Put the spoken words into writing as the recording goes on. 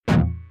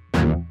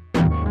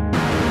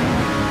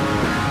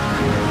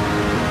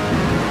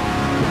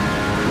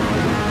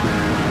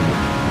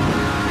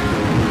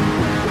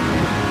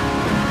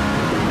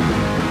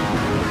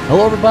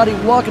Hello, everybody.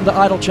 Welcome to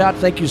Idle Chat.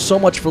 Thank you so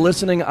much for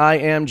listening. I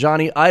am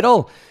Johnny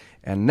Idle.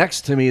 And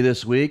next to me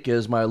this week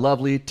is my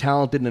lovely,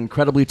 talented, and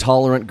incredibly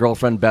tolerant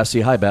girlfriend,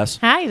 Bessie. Hi, Bess.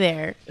 Hi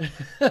there.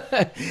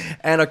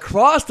 And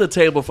across the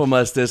table from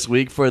us this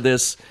week for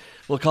this,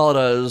 we'll call it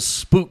a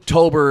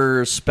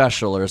Spooktober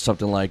special or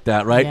something like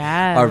that, right?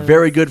 Yes. Our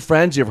very good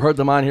friends. You've heard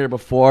them on here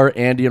before,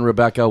 Andy and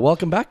Rebecca.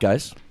 Welcome back,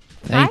 guys.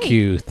 Thank Hi.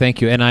 you.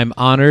 And I'm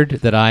honored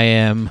that I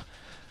am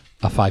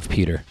a 5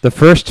 Peter. The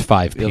first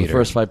 5 Peter. You're the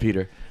first 5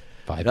 Peter.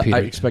 5 I Peter.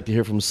 expect to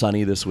hear from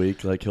Sonny this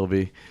week. Like, he'll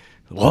be,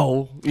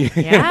 whoa.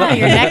 Yeah,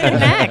 you're neck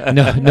and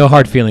neck. No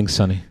hard feelings,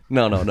 Sonny.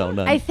 No.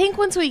 I think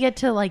once we get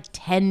to like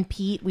 10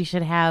 Pete, we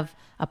should have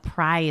a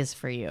prize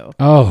for you.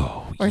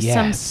 Oh, Or yes.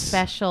 some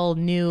special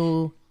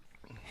new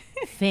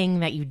thing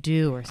that you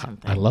do or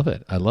something. I love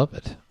it.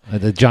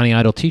 The Johnny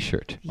Idle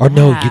T-shirt. Or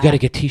no, Yeah. you got to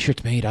get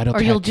T-shirts made. Idle Or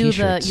Tag you'll do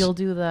T-shirts.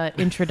 the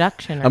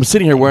introduction. Or I'm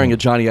sitting here wearing a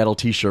Johnny Idle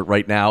T-shirt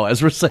right now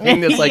as we're saying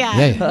this. Like,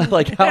 Yeah.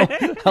 like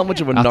how much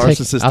of a I'll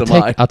narcissist take,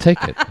 am I? I'll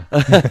take it.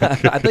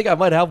 I think I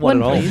might have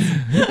one at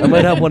home. I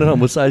might have one at home.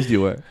 What size do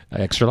you wear?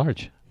 Extra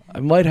large. I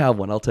might have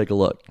one. I'll take a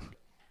look.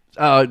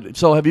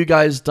 So have you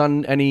guys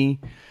done any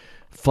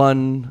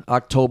fun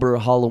October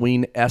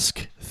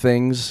Halloween-esque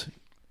things?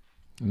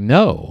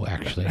 No,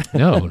 actually.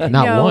 No, not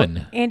No,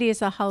 one. Andy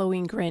is a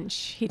Halloween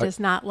Grinch. He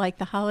does not like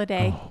the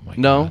holiday. Oh, my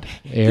No? God.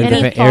 Air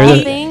Any the, fall air,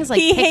 the, things like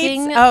He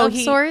picking hates- oh, of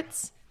he-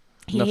 sorts?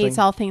 He Nothing? hates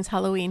all things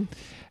Halloween.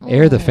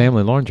 air the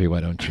family laundry, why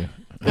don't you?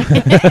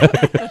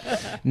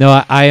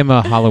 No, I am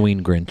a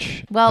Halloween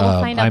Grinch. Well,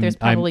 we'll find out. There's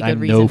probably good I'm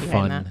reason no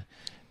behind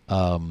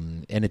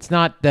fun. And it's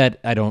not that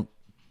I don't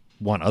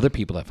want other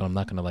people to have fun. I'm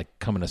not going to like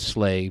come in a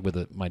sleigh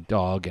with my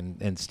dog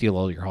and steal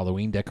all your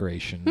Halloween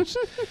decorations.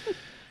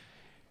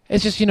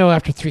 It's just,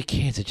 after 3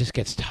 kids, it just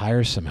gets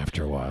tiresome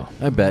after a while.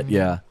 I bet,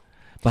 yeah.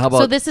 But how about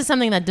So this is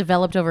something that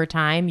developed over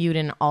time. You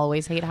didn't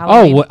always hate Oh,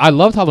 Halloween. well, I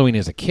loved Halloween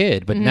as a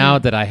kid, but now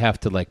that I have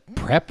to like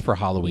prep for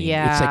Halloween,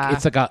 Yeah.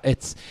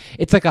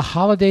 it's like a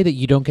holiday that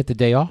you don't get the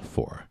day off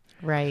for.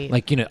 Right.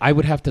 Like, I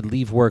would have to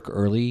leave work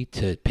early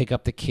to pick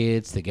up the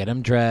kids, to get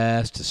them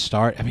dressed, to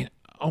start. I mean,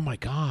 oh my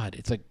God.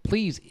 It's like,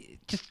 please,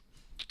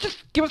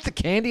 just give us the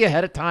candy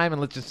ahead of time and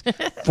let's just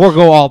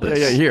forego all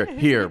this. yeah,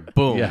 here,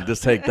 boom, Yeah.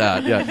 just take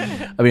that.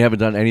 Yeah, I mean, haven't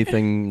done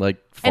anything like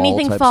fall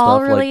Anything type fall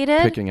stuff, related?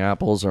 like picking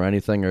apples or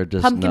anything, or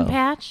just Pumpkin no.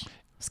 patch?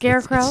 It's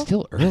Scarecrow?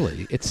 still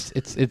early.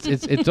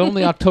 It's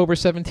only October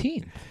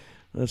 17th.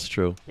 That's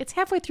true. It's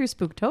halfway through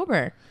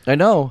Spooktober. I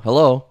know.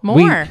 Hello. More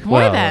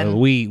than.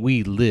 We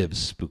live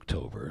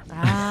Spooktober.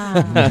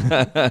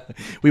 Ah.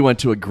 We went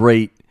to a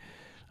great.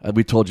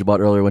 We told you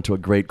about earlier. Went to a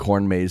great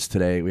corn maze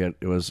today.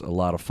 It was a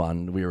lot of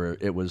fun.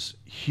 It was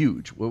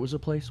huge. What was the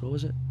place? What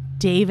was it?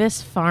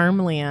 Davis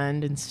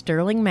Farmland in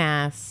Sterling,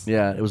 Mass.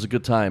 Yeah, it was a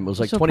good time. It was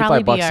like Which will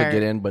probably $25 be to our-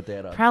 get in, but they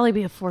had a. Probably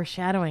be a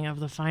foreshadowing of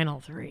the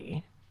final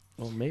 3.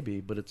 Well, maybe,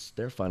 but it's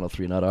their final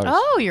 3, not ours.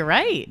 Oh, you're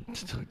right.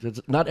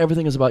 Not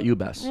everything is about you,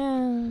 Bess.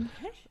 Yeah.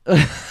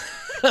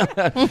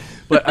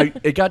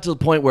 But it got to the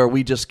point where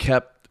we just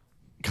kept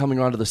coming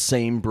onto the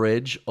same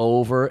bridge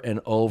over and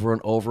over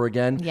and over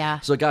again. Yeah.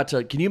 So it got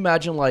to, can you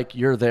imagine like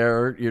you're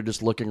there, you're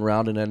just looking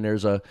around and then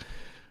there's a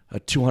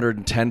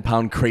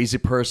 210-pound crazy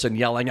person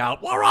yelling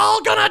out, "We're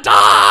all gonna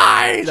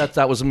die!"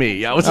 That was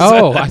me. I was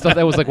I thought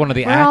that was like one of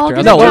the We're all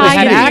actors. gonna No, it die was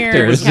here,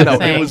 actors. we kept it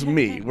saying. was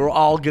me. We're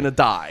all gonna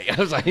die. I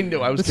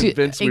was see,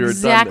 convinced we were done.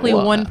 Exactly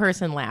Well, one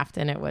person laughed,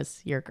 and it was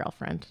your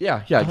girlfriend.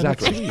 Yeah, Oh,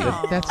 exactly.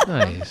 That's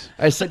nice.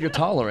 I said you're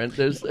tolerant.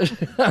 There's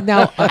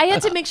Now, I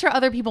had to make sure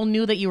other people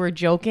knew that you were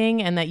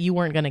joking and that you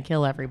weren't going to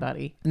kill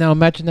everybody. now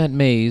imagine that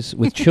maze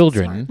with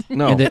children,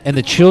 No. and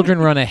the children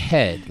run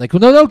ahead. Like,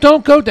 no,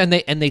 don't go, and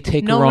they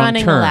take No a wrong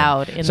running turn.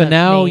 allowed in so the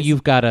now maze.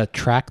 you've got to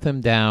track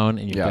them down,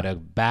 and you've Yeah. got to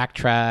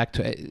backtrack.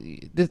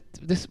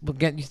 This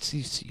again,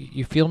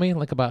 you feel me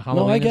like about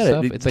Halloween I get and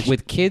stuff. it. It's like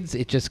with kids,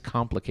 it just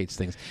complicates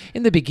things.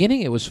 In the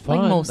beginning, it was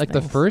fun. most the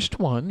things. first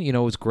one,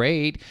 was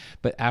great,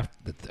 but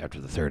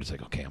after the third, it's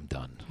like, okay, I'm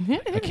done.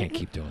 I can't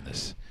keep doing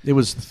this. It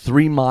was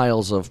 3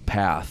 miles of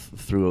path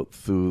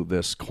through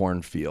this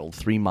cornfield.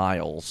 3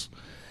 miles.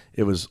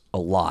 It was a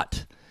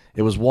lot.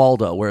 It was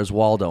Waldo. Where's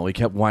Waldo? We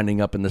kept winding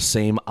up in the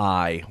same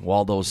eye.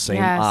 Waldo's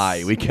same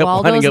eye. We kept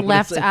Waldo's winding up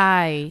left in the same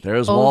eye.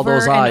 There's over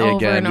Waldo's and eye over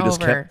again. and We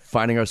just over. kept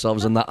finding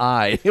ourselves in the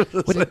eye.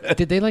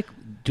 Did they like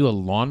do a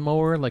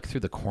lawnmower like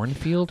through the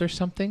cornfield or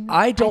something?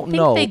 I don't I think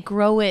know. they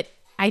grow it.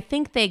 I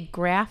think they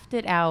graft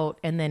it out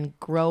and then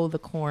grow the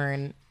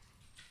corn.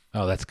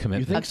 Oh, that's You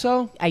commitment. think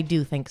so? I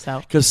do think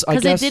so. 'Cause I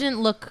guess- it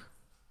didn't look.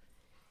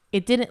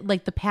 It didn't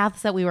like the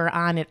paths that we were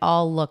on. It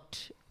all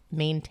looked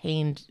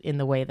maintained in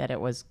the way that it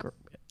was.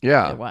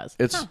 Yeah, It was.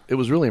 It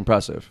was really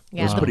impressive.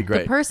 It was the- pretty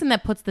great. The person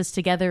that puts this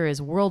together is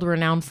world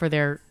renowned for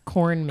their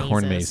corn mazes.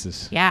 Corn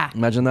mazes. Yeah.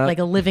 Imagine that. Like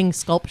a living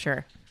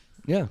sculpture.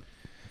 Yeah,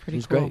 Pretty it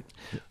was cool. great.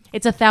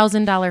 It's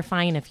 $1,000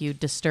 fine if you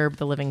disturb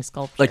the living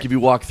sculpture. Like if you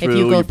walk through, if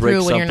you go break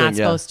through when you're not something,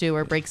 yeah. supposed to,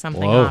 or break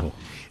something Whoa. off.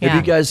 If Yeah.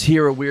 you guys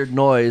hear a weird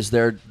noise,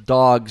 their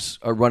dogs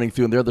are running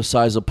through, and they're the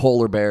size of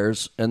polar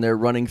bears, and they're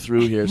running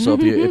through here. So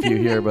if you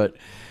hear, but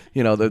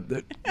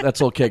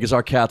that's okay because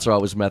our cats are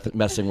always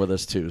messing with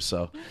us too.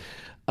 So,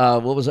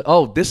 what was it?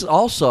 Oh, this is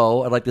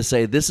also, I'd like to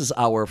say, this is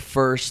our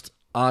first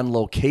on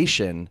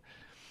location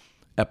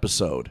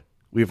episode.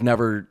 We've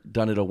never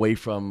done it away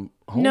from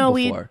home No,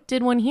 before. we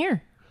did one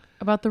here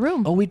about the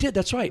room. Oh, we did.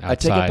 That's right. I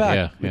Outside, take it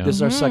back. yeah. This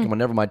is our second one.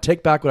 Never mind.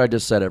 Take back what I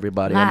just said,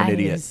 everybody. I'm an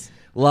idiot.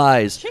 Lies.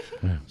 Lies.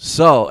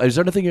 So, is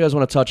there anything you guys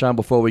want to touch on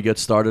before we get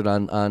started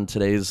on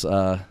today's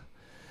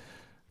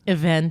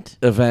Event.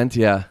 event?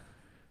 Yeah.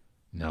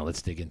 No,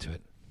 let's dig into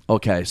it.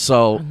 Okay.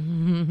 So,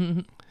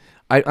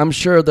 I'm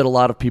sure that a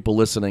lot of people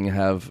listening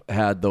have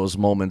had those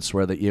moments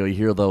where you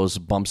hear those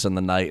bumps in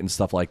the night and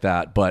stuff like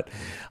that. But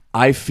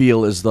I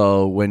feel as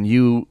though when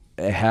you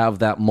have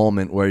that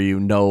moment where you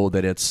know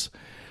that it's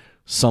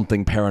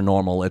something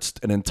paranormal, it's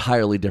an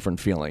entirely different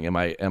feeling. Am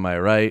I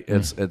right?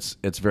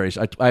 It's very.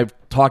 I've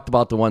talked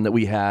about the one that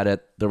we had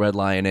at the Red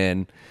Lion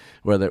Inn,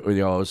 where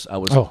I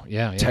was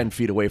 10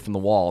 feet away from the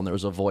wall, and there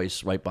was a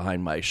voice right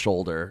behind my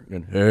shoulder,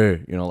 and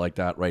hey, like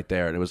that right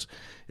there, and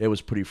it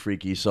was pretty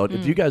freaky. So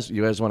if you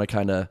guys want to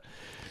kind of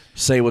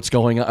say what's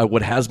going on,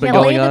 what has been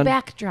going lay on, the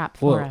backdrop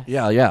for us.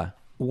 yeah.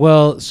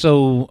 Well,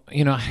 so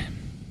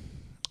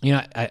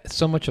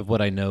so much of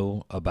what I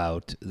know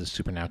about the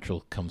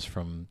supernatural comes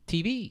from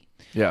TV.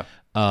 Yeah.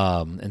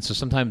 And so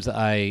sometimes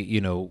I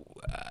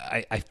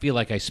feel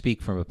like I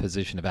speak from a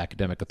position of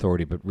academic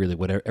authority, but really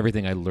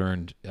everything I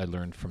learned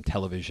from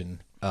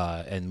television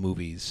and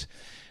movies.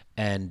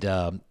 And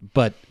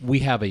but we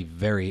have a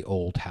very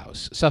old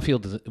house.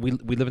 Suffield, we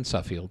live in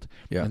Suffield,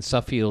 and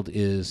Suffield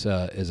is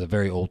a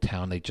very old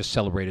town. They just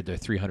celebrated their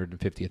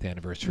 350th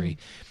anniversary,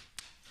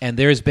 and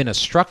there's been a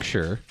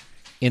structure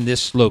in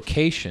this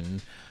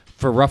location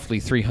for roughly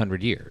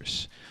 300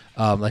 years.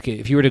 Like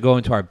if you were to go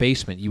into our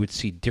basement, you would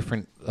see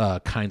different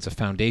kinds of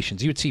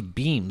foundations. You would see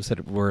beams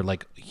that were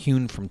like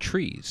hewn from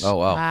trees. Oh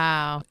wow.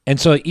 Wow. And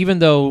so even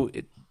though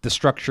the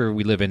structure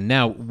we live in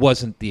now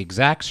wasn't the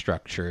exact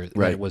structure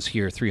that was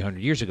here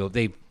 300 years ago,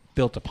 they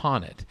built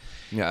upon it.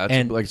 Yeah,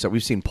 and like I said,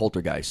 we've seen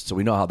Poltergeist, so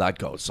we know how that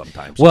goes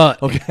sometimes. Well,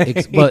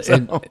 okay.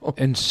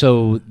 And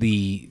so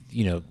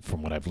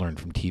from what I've learned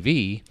from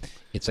TV,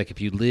 it's like if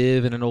you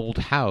live in an old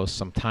house,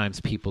 sometimes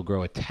people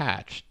grow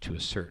attached to a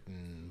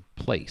certain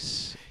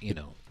place,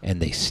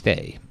 and they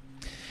stay.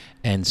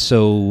 And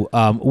so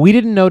we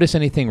didn't notice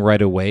anything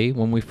right away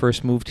when we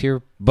first moved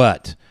here,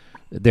 but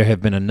there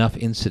have been enough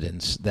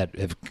incidents that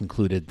have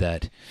concluded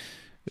that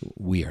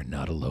we are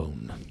not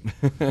alone.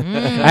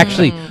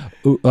 Actually,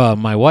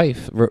 my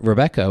wife,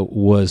 Rebecca,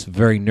 was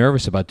very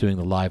nervous about doing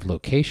the live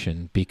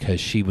location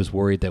because she was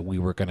worried that we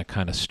were going to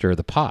kind of stir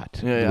the pot.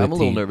 Yeah, I'm a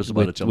little nervous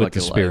about it. With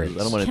the spirits.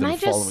 Can I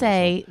just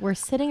say, we're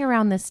sitting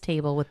around this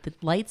table with the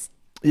lights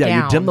down.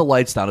 down. You dim the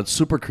lights down. It's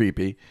super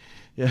creepy.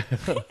 Yeah.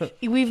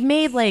 We've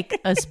made like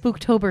a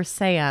Spooktober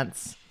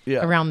seance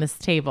around this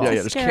table. Yeah,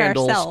 there's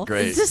candles.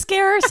 Great. To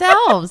scare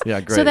ourselves.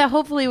 Yeah, great. So that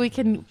hopefully we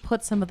can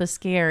put some of the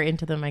scare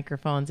into the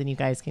microphones and you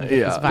guys can get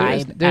this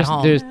vibe at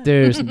home.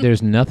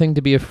 There's nothing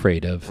to be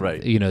afraid of.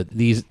 Right.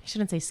 These. I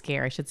shouldn't say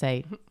scare. I should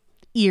say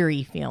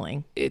eerie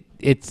feeling. If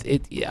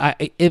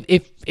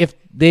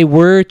they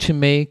were to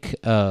make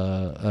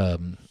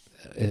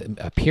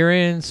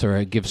appearance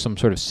or give some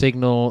sort of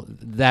signal,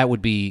 that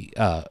would be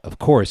of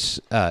course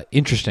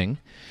interesting.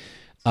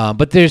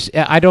 But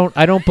I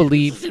don't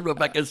believe. See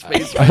Rebecca's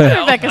face right now.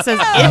 Rebecca says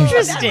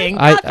interesting.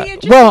 Not be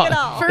interesting at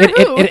all. For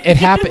who? It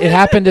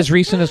happened as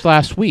recent as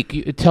last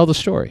week. Tell the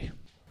story.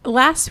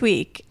 Last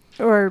week,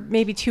 or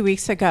maybe 2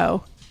 weeks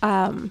ago,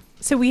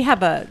 so we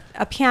have a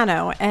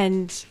piano,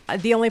 and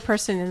the only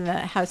person in the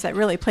house that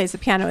really plays the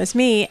piano is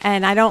me,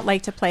 and I don't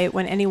like to play it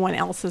when anyone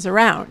else is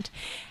around.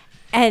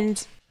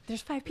 And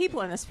there's 5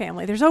 people in this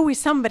family. There's always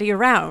somebody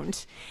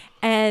around.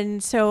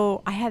 And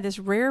so I had this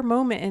rare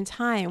moment in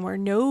time where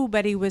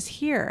nobody was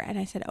here. And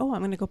I said, I'm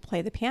going to go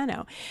play the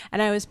piano.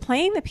 And I was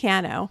playing the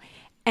piano,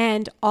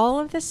 and all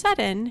of a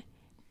sudden,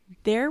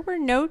 there were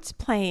notes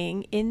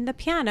playing in the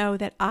piano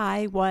that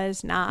I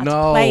was not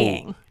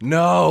playing.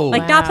 No.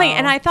 Not playing.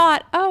 And I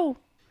thought,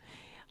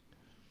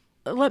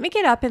 let me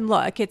get up and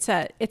look. It's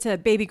a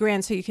baby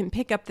grand, so you can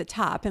pick up the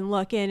top and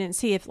look in and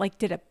see if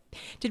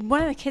did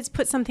one of the kids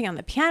put something on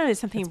the piano? Did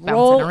something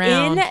roll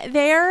in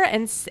there?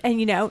 And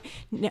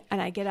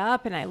I get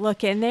up and I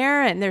look in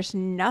there and there's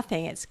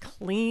nothing. It's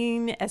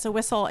clean as a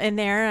whistle in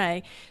there.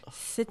 I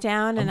sit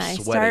down and I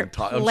start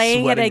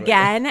playing it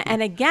again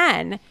and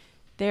again.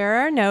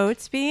 There are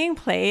notes being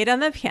played on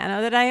the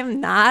piano that I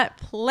am not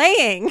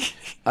playing.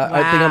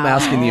 I think I'm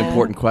asking the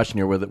important question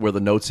here. Were the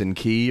notes in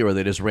key, or are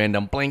they just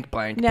random blank,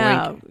 blank,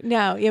 blank?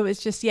 No, it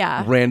was just,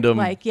 random.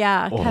 That's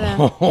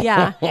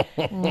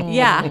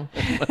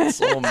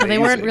so So they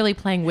weren't really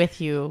playing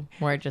with you,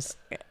 more just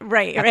at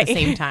the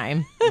same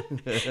time.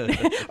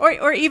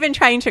 or even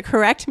trying to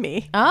correct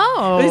me.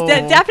 Oh. It was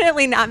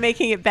definitely not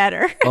making it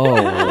better.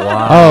 Oh,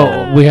 wow.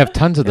 Oh, we have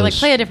tons of those. Like,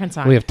 play a different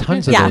song. We have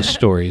tons of those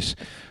stories.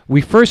 We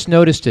first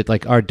noticed it,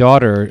 like our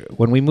daughter,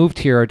 when we moved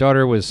here, our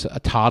daughter was a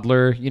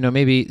toddler,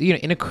 maybe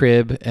in a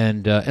crib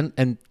and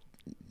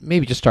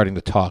maybe just starting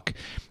to talk.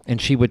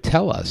 And she would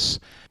tell us,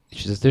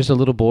 She says, "There's a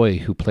little boy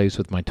who plays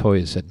with my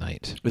toys at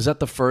night." Is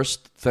that the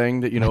first thing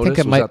that you I noticed? think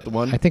it Was might. that the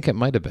one? I think it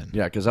might have been.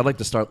 Yeah, because I'd like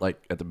to start like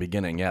at the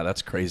beginning. Yeah,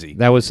 that's crazy.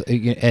 That was,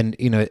 and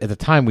at the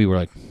time we were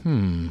like,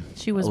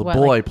 She was A what,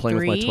 boy like playing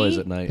with my 3? toys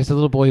at night. there's a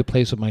little boy who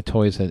plays with my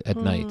toys at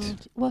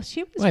night. Well,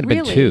 she was Might have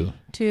really been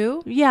 2.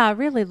 2? Yeah,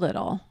 really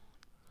little.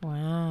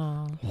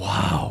 Wow.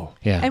 Wow.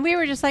 Yeah. And we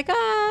were just like, you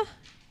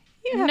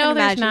have No, an there's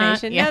not.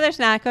 imagination. Yeah. No, there's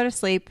not. Go to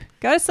sleep.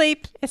 Go to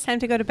sleep. It's time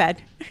to go to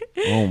bed.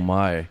 Oh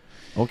my.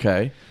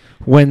 Okay.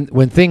 When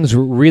things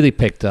really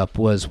picked up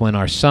was when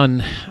our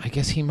son, I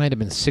guess he might have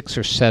been 6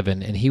 or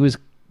 7, and he was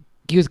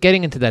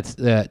getting into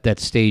that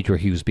stage where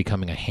he was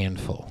becoming a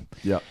handful.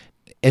 Yeah.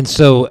 And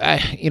so,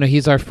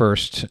 he's our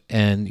first,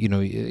 and you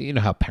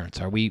know how parents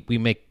are. You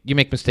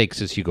make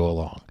mistakes as you go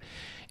along,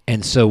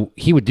 and so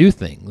he would do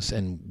things,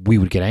 and we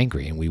would get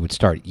angry, and we would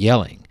start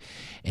yelling,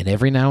 and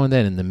every now and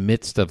then, in the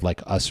midst of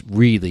like us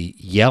really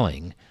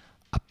yelling,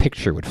 a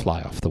picture would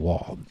fly off the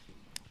wall.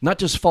 Not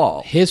just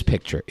fall. His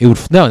picture, it would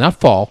not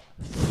fall,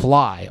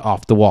 fly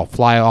off the wall,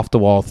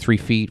 3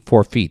 feet,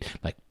 4 feet,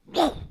 like.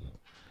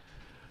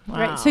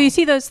 Right. So you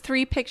see those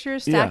 3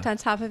 pictures stacked Yeah. on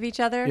top of each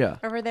other Yeah.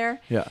 over there?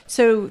 Yeah.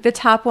 So the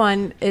top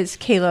one is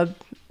Caleb,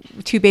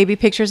 2 baby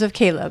pictures of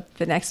Caleb.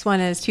 The next one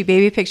is 2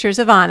 baby pictures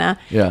of Anna.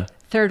 Yeah.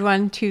 Third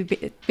one, 2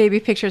 baby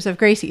pictures of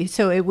Gracie.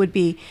 So it would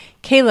be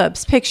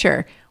Caleb's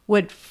picture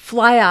would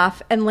fly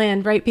off and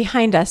land right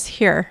behind us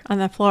here on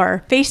the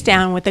floor, face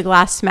down with the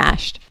glass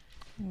smashed.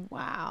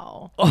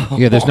 Wow.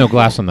 Yeah, there's no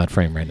glass on that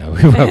frame right now.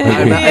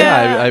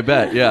 I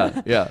bet.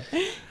 Yeah. Yeah.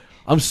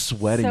 I'm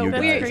sweating, So you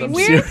guys. I'm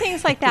weird serious.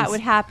 things like that would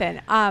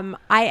happen.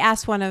 I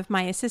asked one of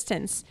my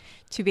assistants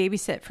to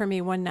babysit for me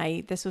one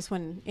night. This was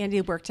when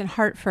Andy worked in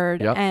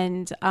Hartford, Yep.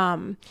 and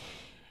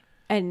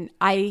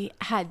I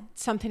had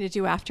something to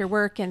do after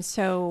work, and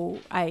so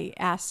I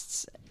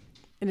asked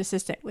an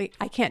assistant.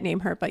 I can't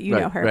name her, but you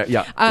know her. Right,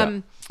 yeah.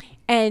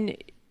 And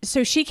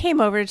so she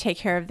came over to take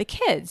care of the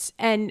kids.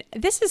 And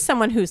this is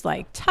someone who's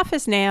like tough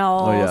as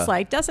nails, yeah.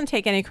 like doesn't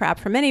take any crap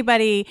from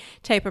anybody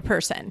type of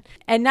person.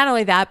 And not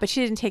only that, but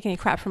she didn't take any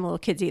crap from little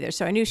kids either.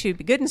 So I knew she'd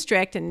be good and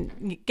strict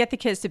and get the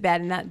kids to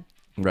bed and not,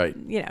 Right.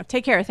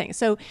 take care of things.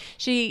 So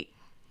she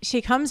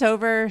comes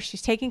over,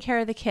 she's taking care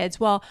of the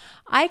kids. Well,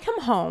 I come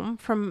home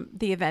from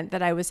the event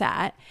that I was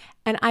at,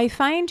 and I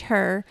find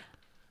her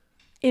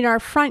in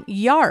our front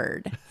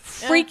yard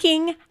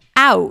freaking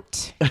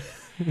out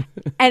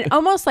and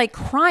almost like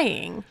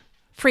crying,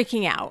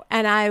 freaking out.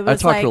 And I I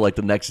was talked to her like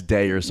the next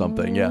day or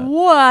something. Yeah.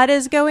 what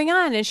is going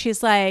on? And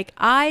she's like,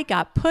 I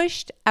got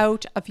pushed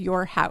out of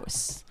your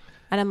house.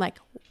 And I'm like,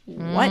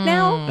 what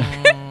now?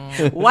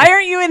 Why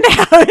aren't you in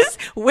the house?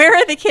 Where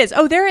are the kids?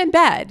 Oh, they're in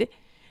bed.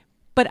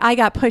 But I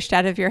got pushed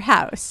out of your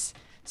house.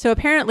 So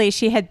apparently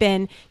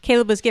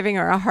Caleb was giving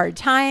her a hard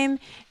time.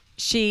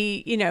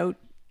 She,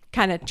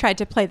 kind of tried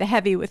to play the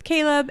heavy with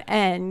Caleb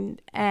and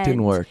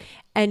Didn't work.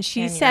 And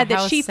she And your said that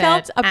house she said,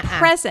 felt a "Uh-uh."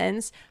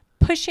 presence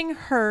pushing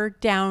her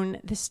down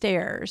the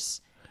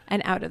stairs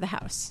and out of the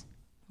house.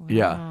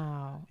 Yeah.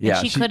 Wow. Yeah,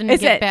 And she she- couldn't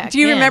Is get it? back Do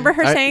you in. remember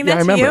her saying yeah,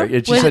 that I to remember.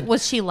 you? She said,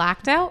 Was she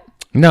locked out?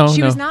 No,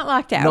 She no. was not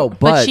locked out. no, But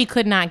but she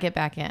could not get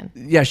back in.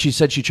 yeah, she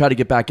said she tried to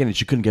get back in and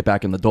she couldn't get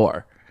back in the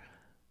door.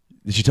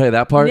 Did she tell you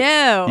that part?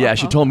 No. Yeah,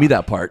 she told me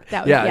that part.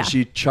 That was- yeah, yeah.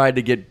 she tried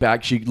to get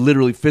back. She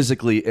literally,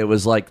 physically, it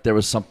was like there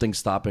was something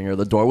stopping her.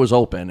 The door was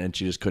open and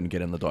she just couldn't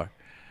get in the door.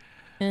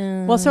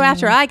 Well, so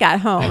after I got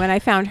home and I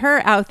found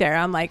her out there,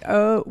 I'm like,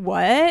 oh,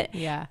 what?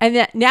 Yeah. And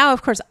then now,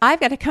 of course, I've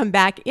got to come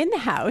back in the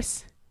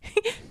house,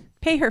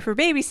 pay her for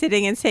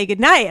babysitting and say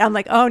goodnight. I'm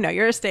like, oh, no,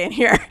 you're staying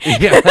here.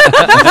 You're not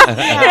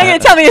going to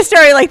tell me a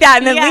story like that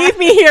and then leave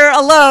me here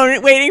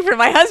alone waiting for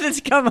my husband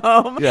to come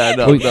home. Yeah,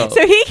 no, Well, no.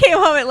 So he came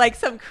home at like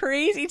some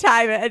crazy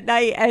time at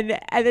night,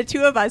 and the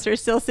 2 of us are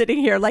still sitting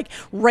here, like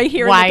right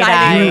here in the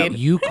dining Wide-eyed. room.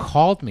 You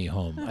called me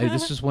home.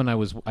 This is when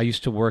I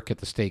used to work at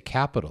the state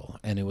capitol,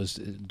 and it was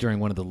during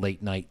one of the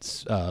late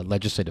nights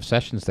legislative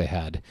sessions they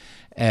had.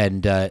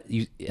 And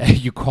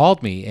you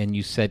called me and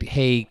you said,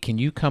 "Hey, can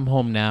you come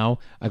home now?"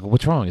 I go,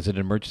 "What's wrong? Is it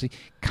an emergency?"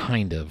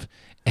 Kind of.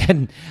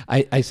 And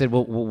I said,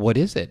 well, what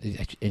is it?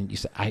 And you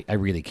said, I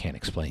really can't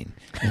explain.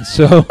 And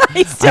so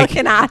I still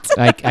cannot.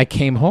 I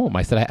came home.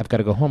 I said, I've got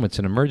to go home. It's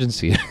an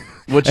emergency.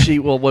 What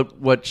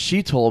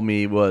she told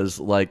me was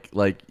like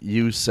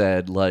you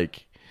said,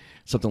 like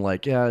something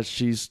like, yeah,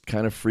 she's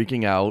kind of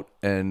freaking out,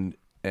 and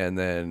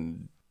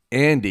then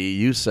Andy,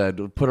 you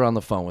said, put her on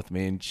the phone with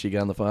me, and she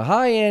got on the phone.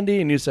 Hi,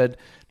 Andy, and you said,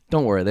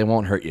 don't worry, they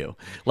won't hurt you.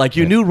 Like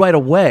you knew right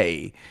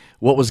away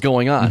what was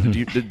going on.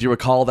 Do you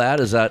recall that?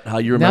 Is that how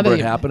you remember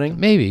it happening?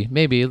 Maybe.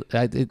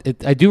 I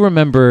do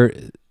remember.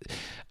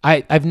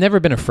 I've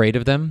never been afraid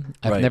of them.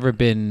 I've Right. never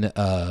been.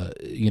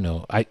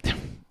 I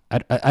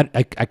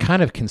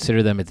kind of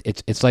consider them.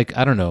 It's like,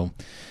 I don't know,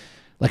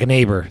 like a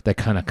neighbor that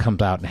kind of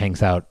comes out and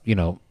hangs out,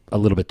 a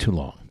little bit too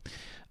long.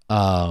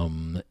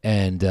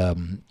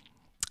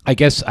 I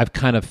guess I've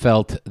kind of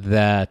felt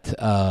that,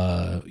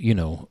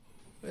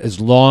 as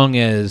long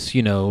as,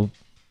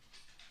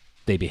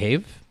 they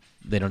behave,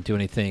 they don't do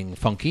anything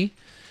funky,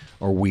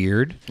 or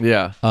weird,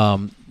 Yeah.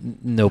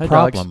 no Hi,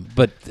 problem.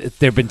 But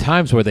there have been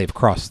times where they've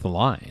crossed the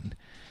line.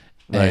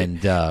 Right.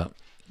 And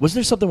Was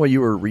there something where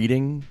you were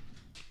reading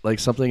like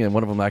something and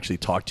one of them actually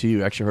talked to you?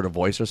 You actually heard a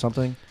voice or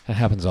something? that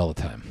happens all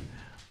the time.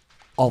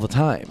 All the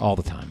time. All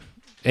the time.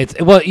 It's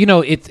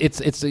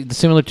it's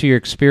similar to your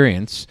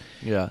experience.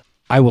 Yeah.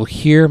 I will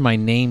hear my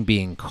name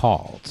being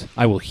called.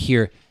 I will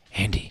hear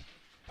Andy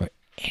or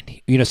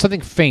Andy. Something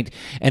faint.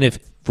 And if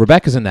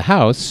Rebecca's in the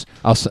house,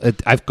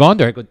 I've gone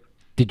there. I go,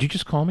 "Did you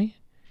just call me?"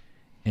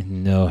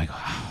 And no, I go.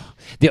 Oh.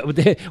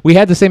 We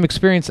had the same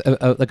experience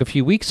like a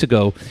few weeks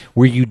ago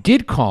where you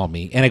did call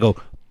me, and I go,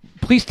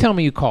 "Please tell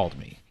me you called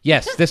me."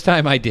 Yes, this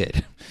time I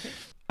did.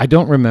 I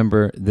don't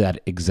remember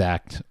that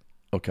exact.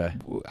 Okay.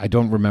 I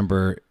don't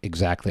remember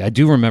exactly. I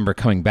do remember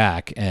coming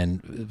back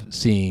and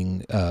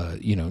seeing,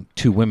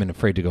 two women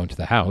afraid to go into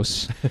the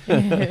house,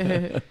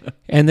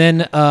 and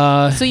then.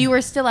 So you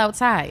were still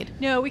outside.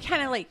 No, we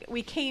kind of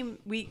we came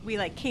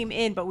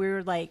in, but we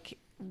were like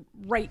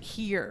right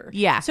here.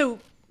 Yeah. So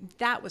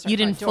that was our You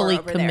front didn't door fully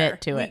over commit there.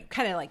 to We it.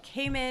 kind of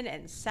came in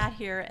and sat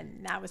here,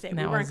 and that was it.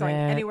 That we weren't was going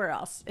it. anywhere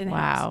else in the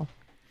house.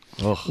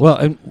 Wow. Well,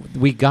 and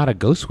we got a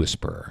ghost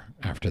whisperer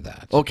after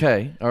that.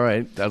 Okay. All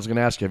right. I was going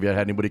to ask you, have you had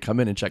anybody come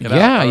in and check it out?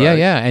 Yeah, All yeah, right.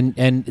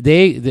 yeah. And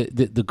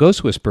the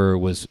ghost whisperer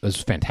was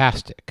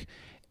fantastic,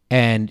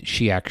 and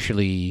she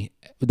actually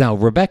now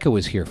Rebecca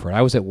was here for it.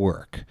 I was at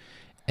work,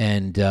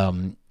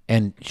 and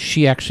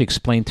she actually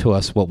explained to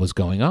us what was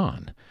going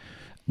on.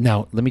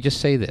 Now, let me just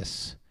say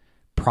this: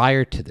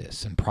 prior to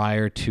this, and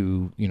prior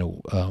to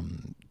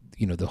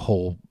the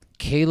whole,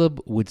 Caleb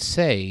would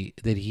say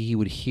that he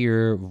would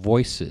hear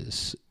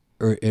voices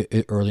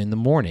early in the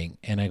morning,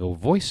 and I go,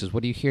 "Voices?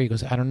 What do you hear?" He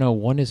goes, "I don't know.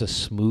 One is a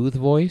smooth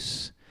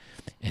voice,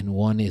 and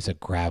one is a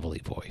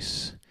gravelly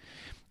voice."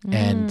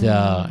 And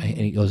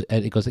he goes,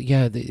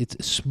 "Yeah, it's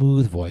a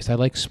smooth voice. I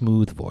like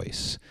smooth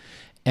voice."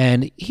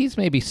 And he's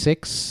maybe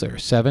 6 or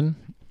 7,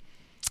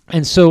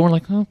 and so we're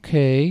like,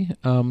 "Okay,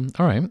 all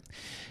right."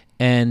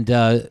 And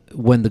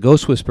when the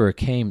ghost whisperer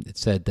came, it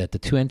said that the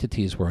two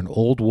entities were an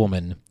old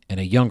woman and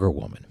a younger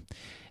woman.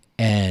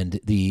 And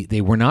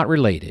they were not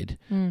related,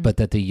 but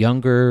that the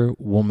younger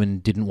woman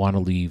didn't want to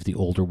leave the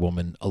older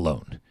woman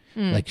alone,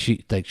 like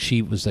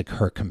she was like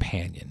her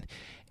companion,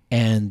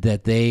 and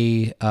that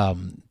they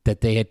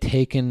had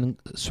taken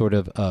sort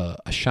of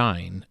a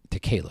shine to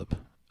Caleb,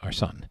 our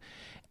son,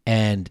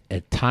 and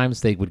at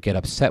times they would get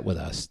upset with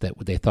us that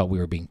they thought we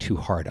were being too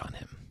hard on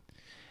him,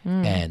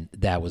 and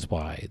that was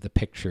why the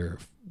picture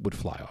would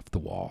fly off the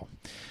wall.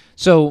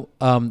 So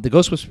the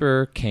ghost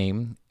whisperer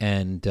came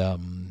and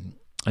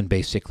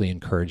basically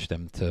encourage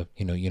them to,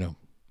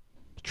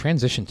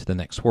 transition to the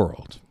next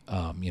world.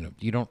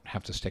 You don't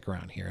have to stick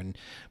around here, and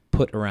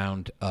put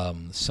around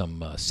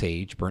some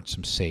sage, burnt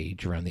some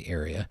sage around the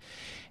area.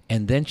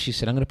 And then she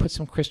said, "I'm going to put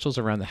some crystals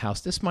around the house.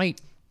 This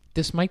might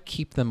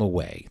keep them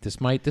away.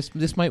 This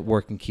might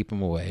work and keep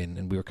them away."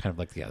 And we were kind of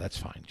like, "Yeah, that's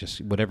fine.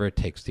 Just whatever it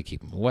takes to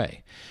keep them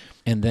away."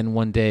 And then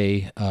one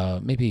day,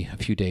 maybe a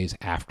few days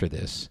after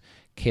this,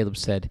 Caleb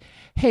said,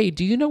 "Hey,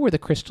 do you know where the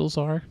crystals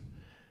are?"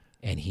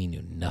 And he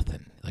knew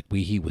nothing. Like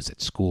he was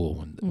at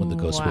school when the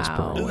ghost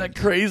whisperer Isn't went. that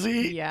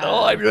crazy? Yeah.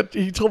 Oh,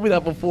 he told me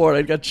that before, and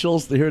I got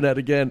chills to hear that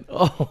again.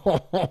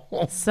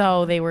 Oh.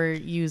 So they were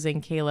using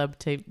Caleb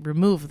to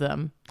remove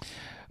them.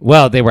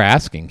 Well, they were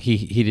asking.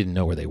 He didn't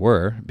know where they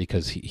were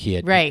because he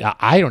had. Right.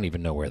 I don't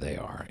even know where they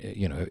are.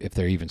 If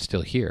they're even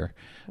still here.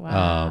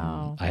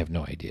 Wow. I have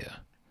no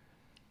idea.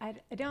 I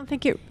don't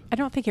think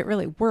it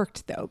really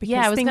worked though. Because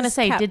Yeah, I was going to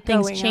say, did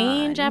things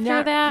change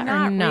after that, or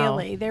Not no?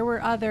 really. There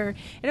were other.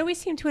 It always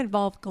seemed to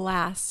involve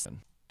glass.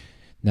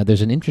 Now,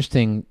 there's an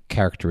interesting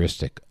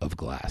characteristic of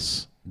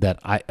glass that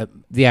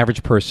the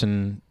average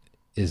person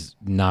is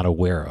not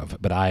aware of,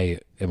 but I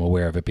am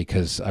aware of it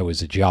because I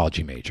was a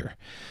geology major.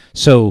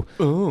 So,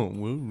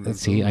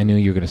 let's see, I knew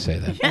you were going to say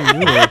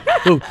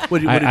that. What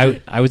did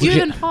you? I was. You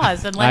even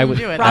paused and let him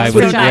do it. I That's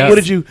would- so nice.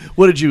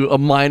 What did you? A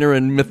minor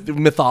in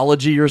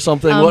mythology or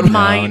something? A What?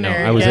 minor,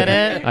 I was. get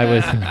it? I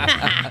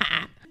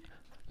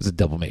was a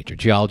double major,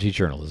 geology,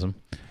 journalism,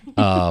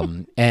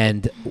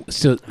 and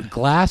so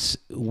glass.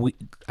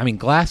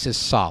 Glass is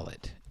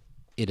solid.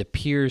 It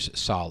appears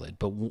solid,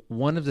 but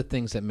one of the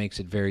things that makes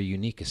it very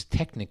unique is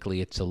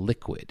technically it's a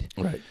liquid.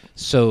 Right.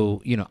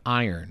 So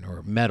iron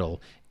or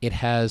metal, it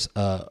has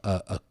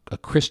a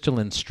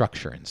crystalline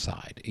structure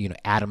inside.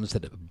 Atoms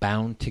that are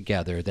bound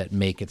together that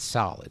make it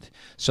solid.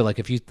 So like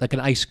an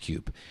ice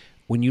cube.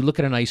 When you look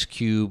at an ice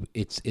cube,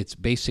 it's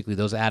basically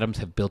those atoms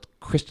have built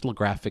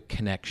crystallographic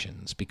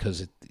connections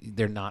because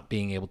they're not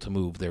being able to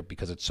move there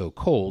because it's so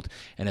cold.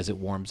 And as it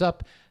warms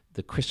up,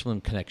 the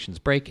crystalline connections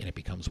break and it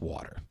becomes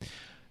water.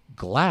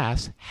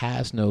 Glass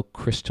has no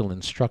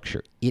crystalline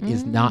structure. It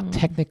is not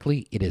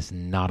technically. It is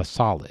not a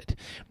solid.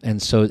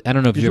 And so I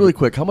don't know if Just you really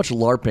quick, how much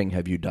LARPing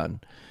have you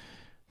done?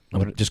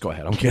 Just go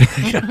ahead. I'm kidding.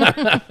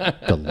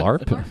 the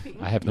LARP.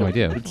 I have no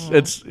idea.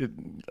 It's nothing.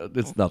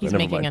 He's Never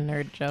making mind. a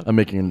nerd joke. I'm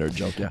making a nerd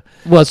joke. Yeah.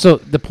 Well, so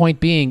the point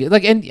being, and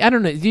I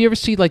don't know, do you ever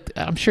see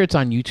I'm sure it's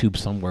on YouTube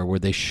somewhere where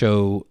they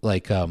show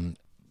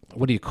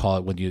what do you call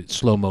it when you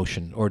slow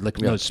motion or like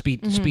no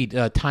speed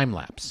time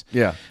lapse,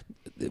 Yeah.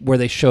 where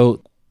they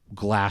show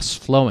glass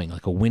flowing,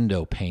 like a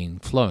window pane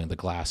flowing. The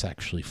glass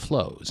actually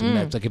flows, and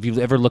that's like if you've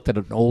ever looked at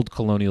an old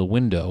colonial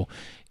window,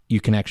 you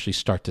can actually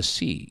start to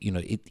see.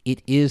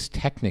 It is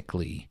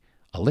technically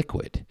a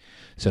liquid.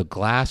 So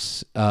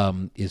glass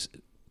is,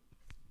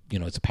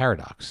 it's a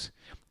paradox.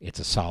 It's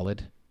a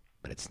solid,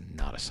 but it's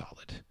not a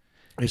solid.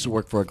 I used to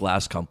work for a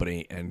glass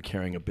company and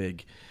carrying a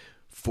big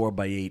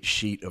 4x8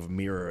 sheet of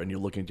mirror, and you're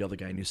looking at the other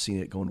guy and you're seeing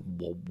it going,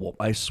 whoa, whoa.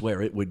 I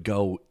swear it would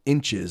go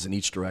inches in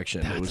each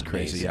direction. It was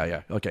crazy. amazing.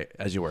 Yeah. Okay,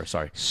 as you were.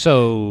 Sorry.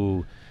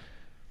 So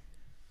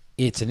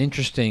it's an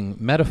interesting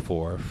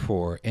metaphor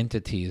for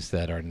entities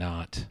that are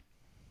not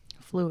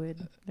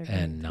Fluid.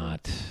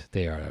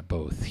 they are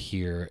both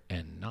here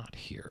and not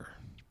here.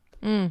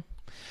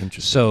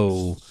 Interesting.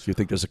 So you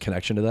think there's a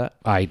connection to that?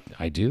 I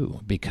do,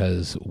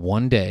 because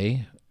one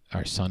day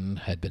our son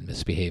had been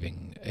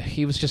misbehaving.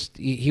 He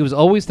was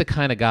always the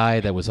kind of guy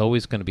that was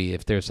always going to be,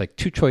 if there's like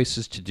two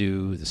choices to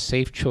do, the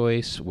safe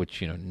choice,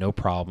 which, no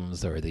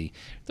problems, or the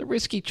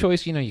risky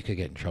choice, you could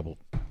get in trouble.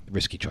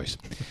 Risky choice.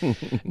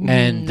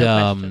 And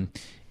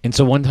and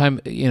so one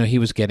time, he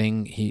was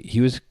getting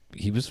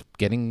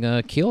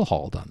keel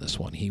hauled on this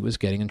one. He was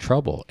getting in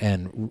trouble,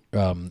 and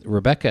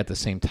Rebecca at the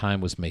same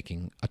time was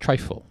making a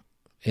trifle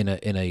in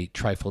a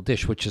trifle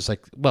dish, which is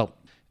like, well,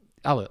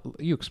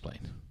 you explain.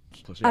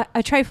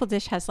 A trifle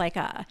dish has like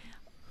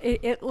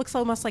it looks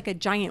almost like a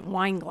giant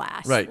wine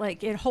glass. Right.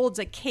 Like it holds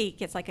a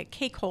cake. It's like a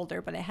cake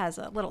holder, but it has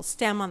a little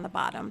stem on the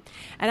bottom.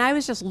 And I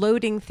was just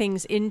loading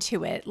things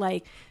into it,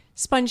 like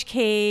sponge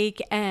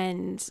cake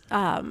and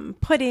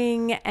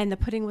pudding. And the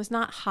pudding was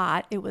not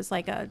hot. It was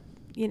like the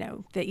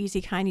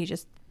easy kind. You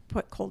just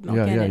put cold milk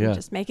in and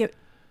just make it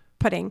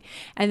pudding,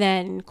 and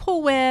then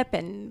Cool Whip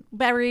and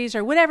berries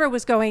or whatever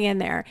was going in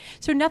there.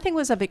 So nothing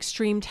was of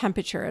extreme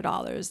temperature at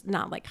all. There was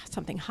not like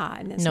something hot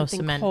and then No something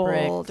cement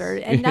cold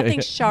bricks. and nothing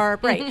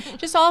sharp, right?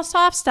 Just all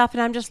soft stuff,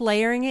 and I'm just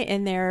layering it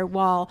in there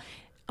while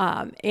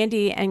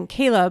Andy and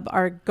Caleb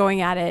are going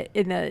at it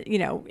in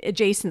the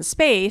adjacent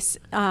space,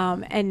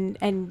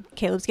 and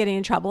Caleb's getting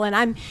in trouble, and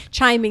I'm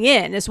chiming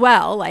in as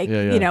well, like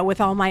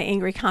with all my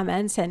angry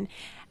comments, and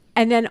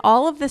then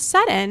all of a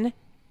sudden,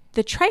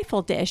 the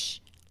trifle dish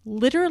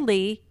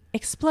literally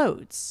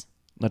explodes.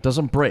 That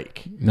doesn't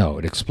break. No,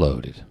 it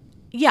exploded.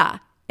 Yeah.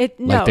 It's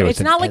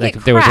not like it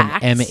cracked. There was an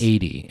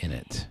M80 in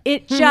it.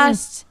 It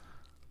just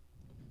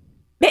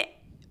it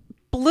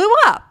blew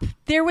up.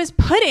 There was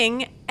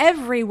pudding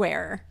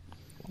everywhere.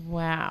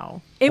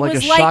 Wow. It Like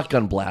was a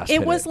shotgun blast It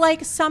hit was it.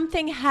 like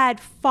something had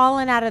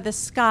fallen out of the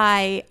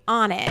sky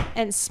on it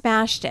and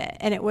smashed it.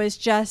 And it was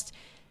just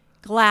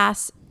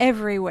glass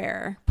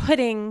everywhere,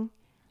 pudding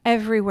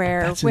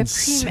everywhere, That's whipped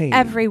insane. cream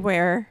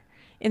everywhere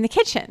in the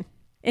kitchen,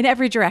 in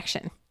every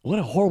direction. What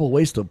a horrible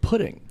waste of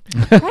pudding.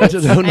 I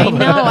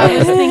know. I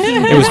was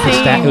thinking It was,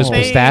 the same it was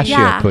thing. pistachio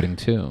Yeah. pudding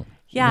too.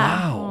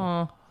 Yeah.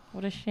 Wow. Oh,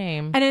 what a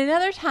shame. And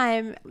another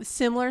time,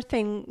 similar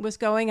thing was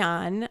going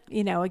on.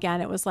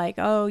 Again, it was like,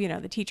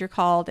 the teacher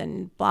called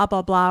and blah,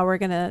 blah, blah. We're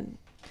going to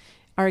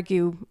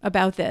argue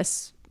about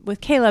this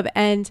with Caleb.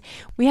 And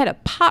we had a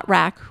pot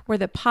rack where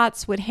the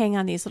pots would hang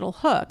on these little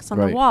hooks on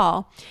Right. the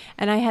wall.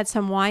 And I had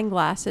some wine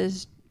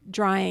glasses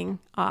drying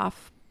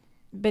off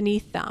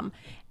beneath them.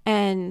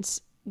 And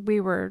we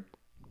were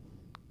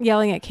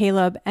yelling at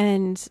Caleb,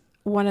 and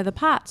one of the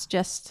pots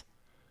just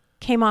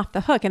came off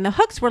the hook. And the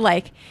hooks were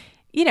like,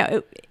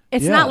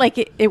 it's not like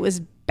it was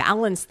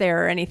balanced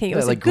there or anything. It Yeah,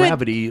 was like a good,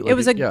 gravity, it like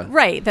was it- yeah.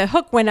 right. The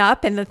hook went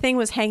up and the thing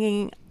was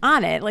hanging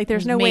on it. Like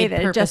there's no way Made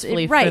that it just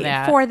purposefully for right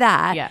that. for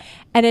that. Yeah.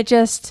 And it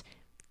just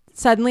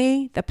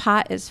suddenly the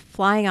pot is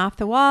flying off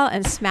the wall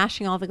and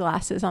smashing all the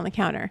glasses on the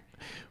counter.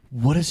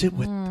 What is it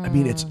with? I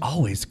mean, it's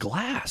always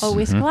glass.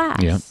 Always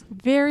glass. Yeah.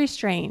 Very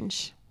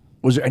strange.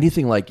 Was there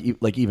anything like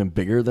even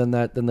bigger than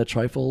that, than the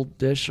trifle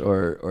dish,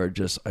 or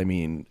just, or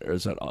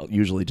is that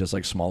usually just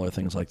like smaller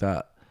things like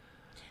that?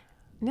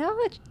 No,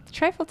 the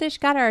trifle dish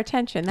got our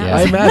attention. That Yeah.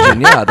 I was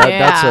imagine, yeah.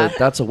 Yeah.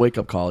 That's a wake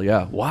up call.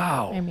 Yeah.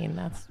 Wow.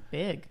 That's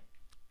big.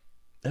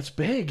 That's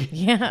big.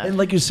 Yeah. And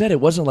like you said, it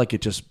wasn't like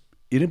it just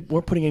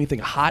weren't putting anything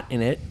hot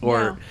in it,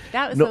 or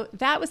no,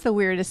 that was the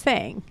weirdest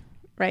thing,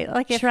 right?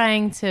 Like if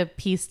Trying to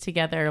piece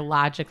together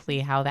logically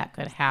how that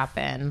could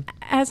happen.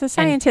 as a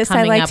scientist, I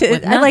coming like up to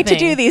with I like to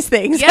do nothing. these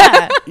things.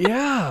 Yeah.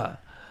 yeah.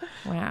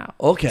 Wow.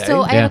 Okay.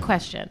 So I Yeah. have a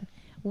question.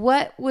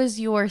 What was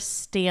your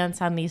stance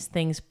on these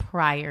things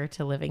prior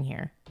to living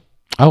here?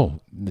 Oh,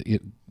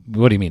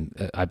 what do you mean?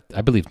 I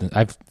believe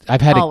I've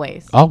had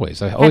Always.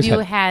 always. I always Have you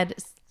had. had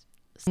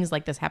things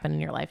like this happen in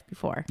your life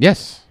before?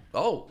 Yes,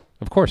 Oh.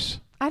 of course.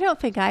 I don't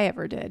think I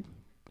ever did.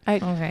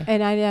 Okay.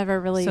 And I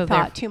never really So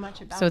thought there- too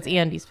much about So it's it.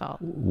 Andy's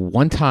fault.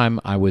 One time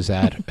I was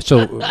at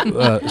so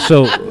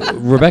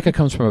Rebecca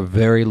comes from a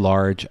very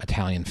large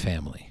Italian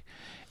family,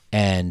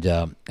 and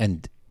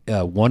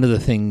one of the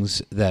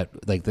things that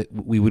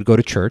we would go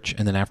to church,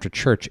 and then after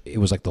church it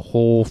was like the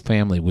whole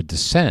family would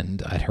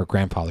descend at her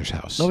grandfather's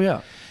house. Oh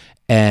yeah.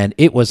 And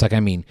it was like,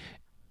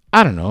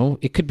 I don't know.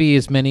 It could be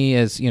as many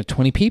as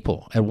 20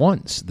 people at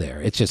once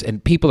there. It's just,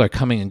 and people are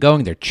coming and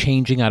going. They're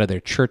changing out of their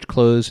church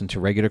clothes into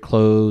regular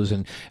clothes,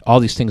 and all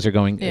these things are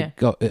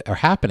are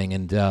happening.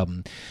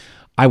 And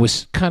I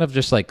was kind of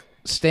just like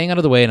staying out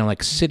of the way, and I'm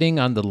like sitting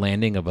on the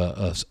landing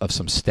of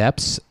some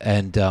steps,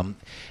 and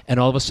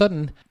all of a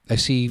sudden I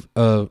see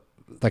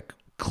like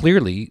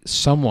clearly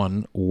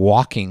someone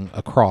walking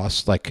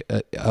across like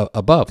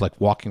above,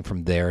 like walking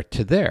from there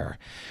to there,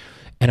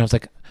 and I was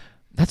like,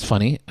 that's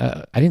funny.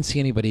 I didn't see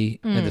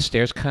anybody, and the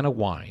stairs kind of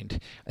wind,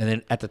 and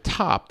then at the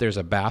top there's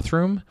a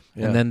bathroom,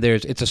 and then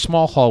it's a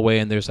small hallway,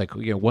 and there's like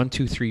 1,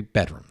 2, 3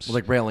 bedrooms,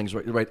 like railings,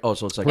 right? Oh,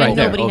 so it's like And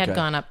there. nobody had okay.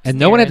 gone up. and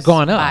no one had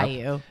gone by up.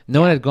 you.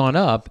 No one had gone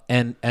up,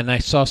 and I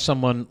saw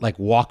someone like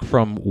walk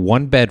from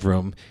one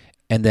bedroom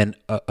and then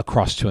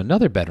across to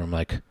another bedroom.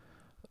 Like,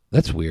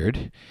 that's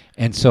weird.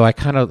 And so I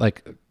kind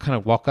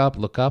of walk up,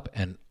 look up,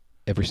 and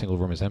every single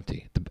room is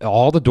empty.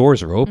 All the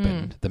doors are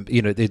open.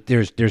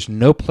 There's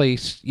no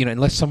place,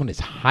 unless someone is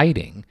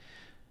hiding.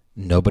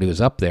 Nobody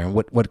was up there. And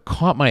what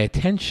caught my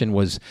attention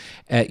was,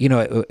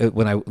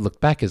 when I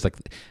looked back, is like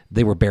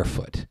they were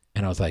barefoot,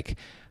 and I was like,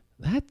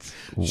 that's.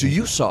 So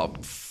you saw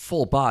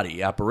full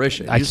body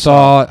apparition. I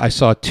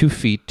saw 2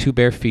 feet, 2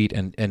 bare feet,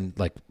 and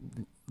like,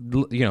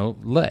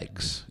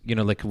 legs.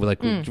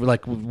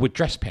 Like with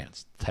dress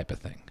pants type of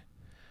thing.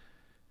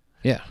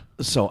 Yeah.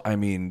 So I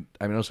mean,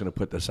 I was going to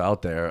put this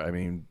out there. I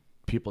mean,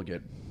 people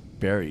get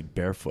buried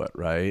barefoot,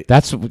 right?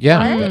 That's what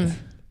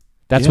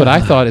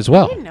I thought as I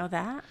well. didn't know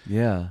that.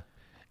 Yeah.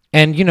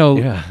 And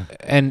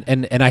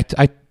and I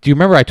do you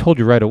remember I told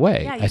you right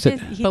away? Yeah, I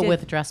said But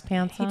with dress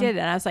pants he on? did,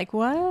 and I was like,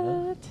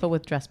 what? But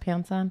with dress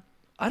pants on?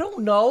 I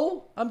don't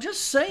know. I'm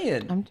just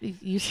saying.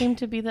 You seem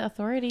to be the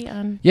authority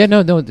on... yeah,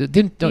 no, don't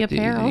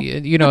apparel.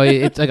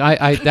 It's like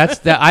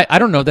I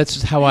don't know. This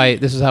is how I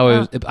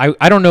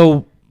I don't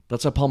know.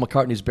 That's how Paul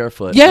McCartney's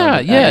barefoot. Yeah, on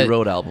the yeah. Abbey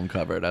Road album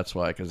cover. That's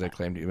why, because they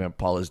claimed, you remember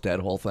Paul is dead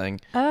whole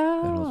thing.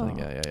 That whole thing.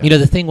 Yeah.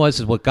 The thing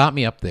is what got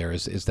me up there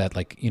is that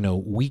like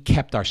we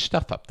kept our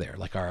stuff up there,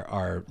 like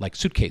our like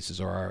suitcases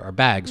or our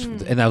bags,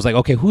 and I was like,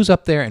 okay, who's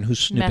up there and who's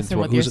snooping Messing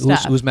through with your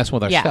stuff. who's messing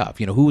with our Yeah. stuff?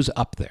 Who's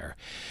up there?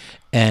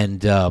 And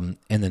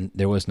then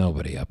there was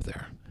nobody up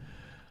there.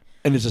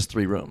 And it's just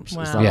 3 rooms.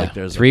 Wow. It's not Yeah, like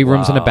there's 3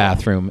 rooms and a wow.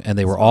 bathroom, and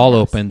they were all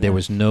open. There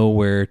was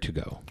nowhere to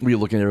go. Were you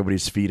looking at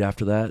everybody's feet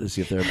after that to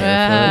see if they're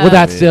barefoot? Well,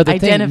 that's the other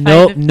thing.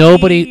 Identify the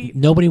feet.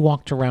 Nobody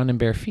walked around in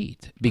bare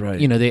feet.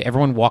 Right.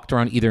 Everyone walked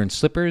around either in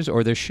slippers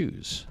or their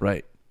shoes.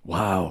 Right.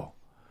 Wow.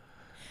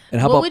 And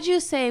how What about would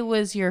you say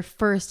was your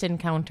first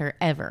encounter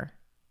ever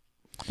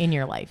in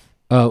your life?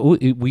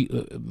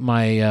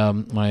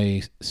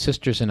 My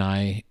sisters and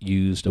I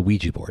used a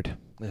Ouija board,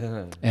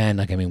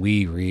 and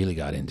we really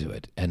got into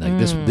it. And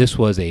this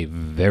was a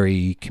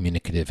very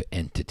communicative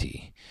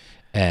entity,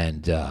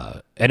 and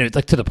it's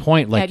like to the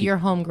point like At your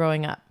home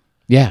growing up?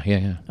 yeah.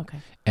 Okay.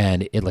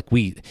 And it like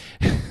we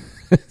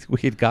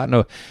had gotten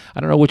I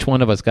don't know which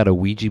one of us got a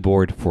Ouija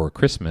board for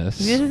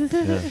Christmas.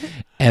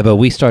 But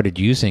we started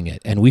using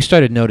it, and we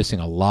started noticing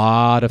a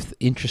lot of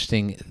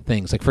interesting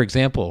things. Like, for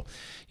example,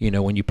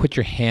 when you put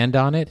your hand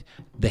on it,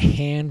 the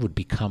hand would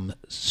become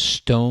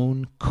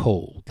stone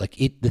cold. Like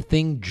the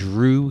thing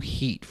drew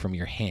heat from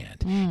your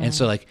hand. And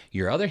so like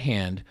your other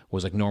hand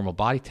was like normal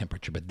body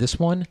temperature, but this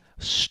one,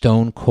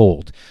 stone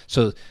cold.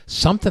 So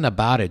something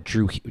about it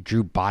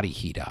drew body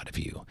heat out of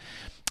you.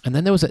 And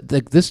then there was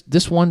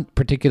this one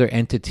particular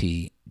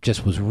entity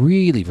just was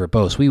really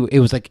verbose. It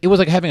was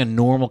like having a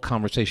normal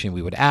conversation.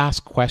 We would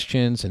ask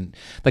questions, and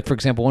like, for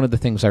example, one of the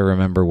things I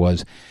remember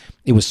was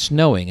it was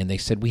snowing, and they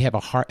said I have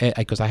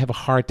a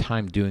hard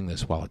time doing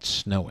this while it's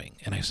snowing,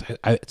 and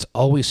it's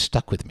always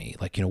stuck with me.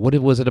 Like, what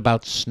was it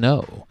about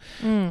snow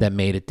that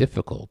made it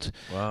difficult?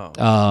 Wow.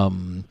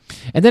 And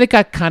then it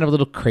got kind of a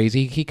little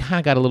crazy. He kind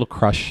of got a little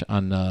crush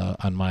on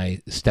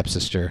my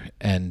stepsister,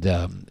 and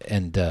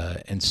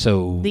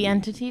so The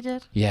entity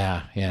did?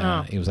 yeah.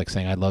 Oh. He was like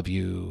saying, "I love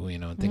you,"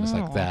 and things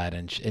like that.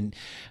 And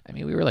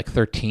we were like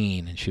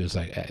 13, and she was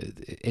like,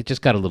 it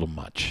just got a little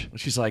much.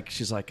 She's like,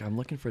 I'm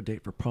looking for a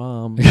date for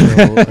prom.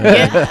 But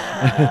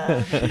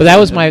that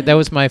was my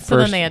first. So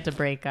then they had to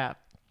break up.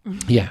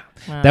 Yeah,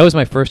 Wow. that was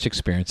my first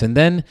experience. And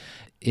then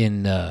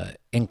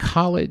in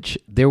college,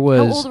 there was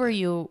How old were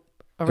you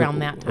around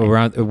that time?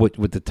 around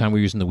with the time we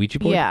were using the Ouija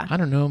board. Yeah. I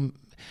don't know,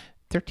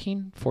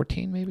 13,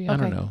 14 maybe. I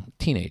don't Okay. know,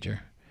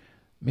 teenager,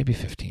 maybe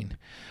 15.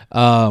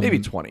 Maybe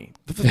 20.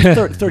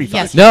 35.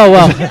 Yes. No,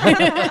 well,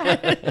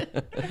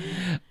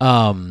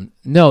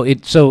 no.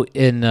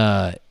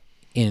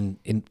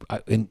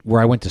 In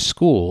where I went to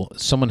school,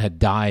 someone had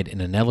died in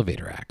an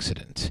elevator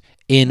accident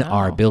in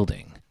our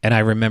building, and I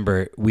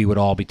remember we would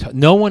all be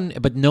no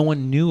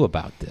one knew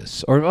about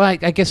this, or I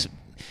guess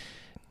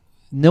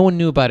no one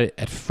knew about it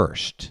at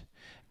first.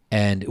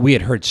 And we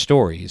had heard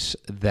stories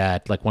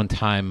that, like, one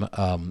time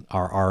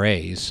our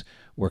RAs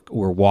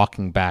were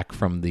walking back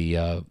from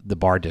the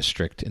bar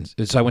district, and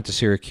so I went to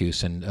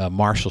Syracuse, and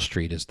Marshall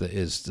Street is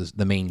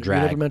the main We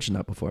drag. never mentioned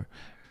that before.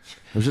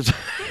 It was just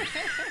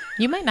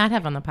You might not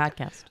have on the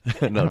podcast.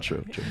 No,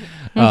 true.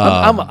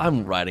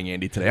 I'm riding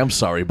Andy today. I'm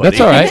sorry, buddy.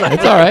 That's all right.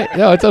 It's all right.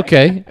 No, it's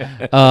okay.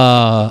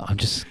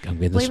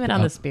 I'm in Blame it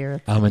on the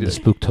spirits. I'm in the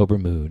Spooktober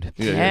mood.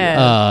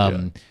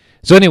 Yeah.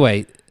 So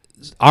anyway,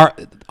 our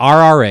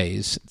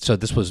RRAs. So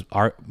this was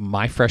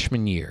my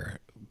freshman year.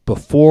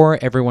 Before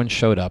everyone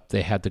showed up,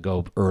 they had to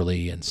go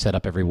early and set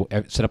up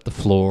the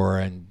floor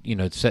and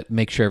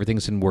make sure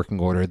everything's in working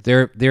order.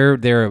 They're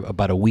there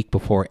about a week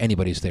before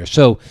anybody's there.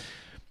 So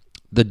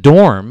the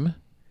dorm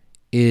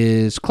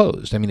is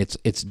closed. I mean,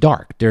 it's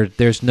dark.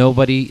 There's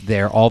nobody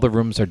there. All the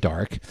rooms are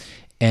dark,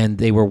 and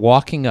they were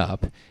walking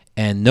up,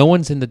 and no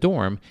one's in the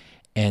dorm,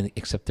 and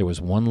except there was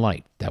one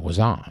light that was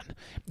on,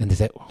 and they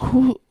said,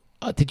 "Who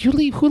did you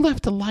leave? Who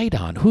left the light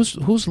on?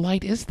 Whose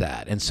light is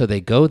that?" And so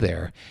they go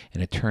there,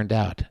 and it turned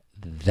out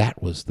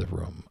that was the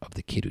room of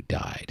the kid who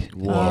died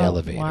in the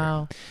elevator.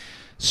 Wow.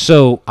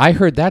 So I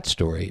heard that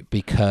story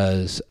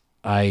because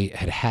I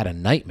had a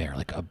nightmare,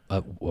 like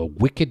a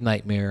wicked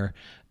nightmare,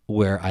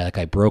 where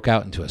I broke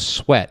out into a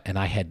sweat, and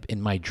in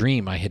my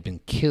dream I had been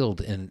killed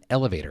in an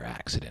elevator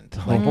accident.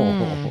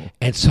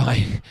 And so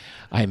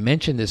I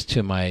mentioned this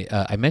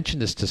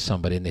to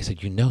somebody, and they said,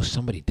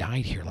 somebody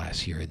died here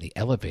last year in the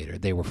elevator.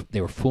 They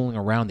were fooling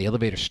around. The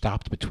elevator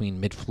stopped between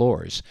mid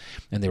floors,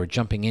 and they were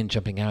jumping in,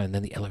 jumping out, and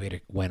then the elevator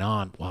went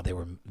on while they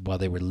were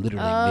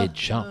literally mid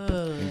jump.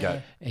 And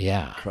got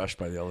crushed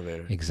by the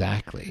elevator.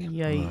 Exactly.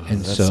 Yikes.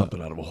 And That's so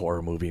something out of a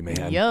horror movie,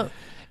 man. Yep.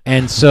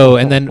 and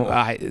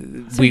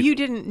then So you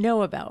didn't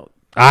know about.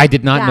 I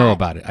did not know that.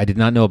 about it. I did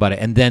not know about it.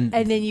 And then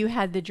you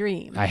had the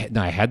dream. I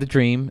had the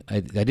dream. I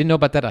didn't know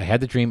about that. I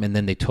had the dream, and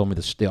then they told me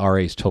the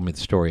RAs told me the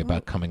story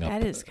about coming up.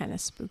 That is kind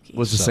of spooky.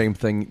 Was the same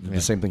thing? Did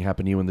the same thing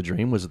happen to you in the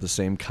dream? Was it the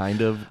same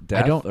kind of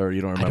death, or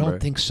you don't remember? I don't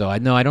think so. I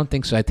don't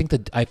think so. I think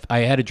that I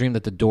had a dream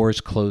that the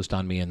doors closed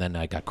on me, and then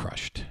I got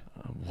crushed.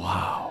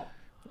 Wow.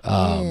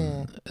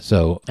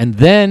 So, and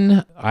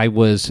then I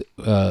was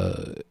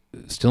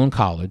still in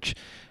college.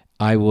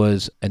 I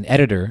was an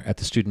editor at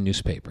the student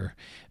newspaper,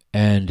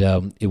 and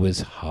it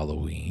was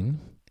Halloween.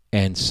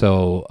 And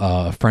so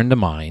a friend of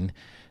mine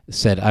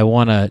said, I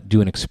want to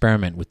do an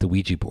experiment with the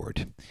Ouija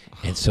board.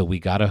 And so we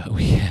got a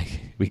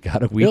Ouija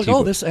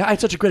board. I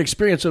had such a great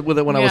experience with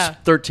it when I was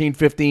 13,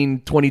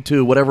 15,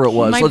 22, whatever it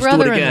was. My Let's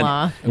do it again.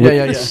 brother-in-law.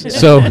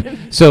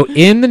 Yeah. So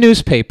in the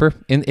newspaper,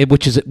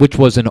 which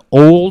was an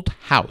old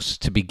house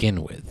to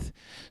begin with.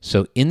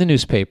 So in the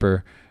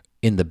newspaper,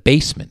 in the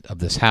basement of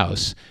this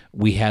house,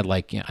 we had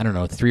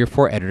 3 or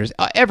 4 editors.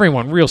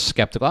 Everyone real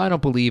skeptical. I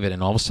don't believe it.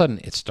 And all of a sudden,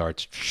 it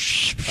starts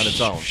On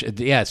its own.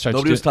 Yeah, it starts.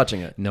 Nobody was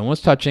touching it. No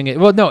one's touching it.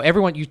 Well, no,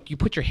 everyone. You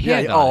put your hand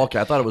on it. Oh, okay.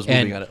 I thought it was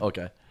moving on it.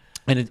 Okay.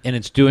 And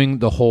it's doing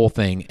the whole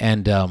thing.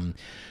 And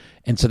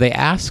so they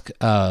ask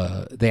it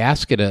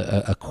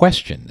a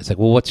question. It's like,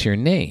 well, what's your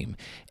name?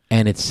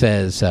 And it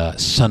says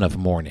Son of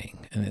Morning.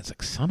 And it's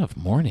like, Son of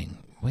Morning?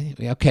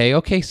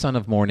 Okay, Son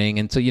of Morning.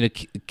 And so,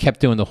 kept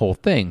doing the whole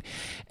thing.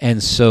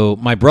 And so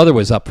my brother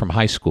was up from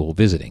high school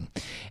visiting,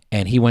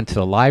 and he went to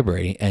the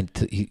library, and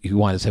he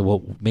wanted to say,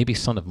 well, maybe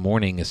Son of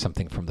Morning is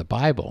something from the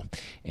Bible.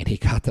 And he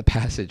got the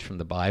passage from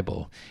the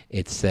Bible.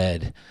 It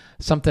said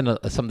something to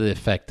the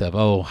effect of,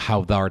 oh,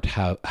 how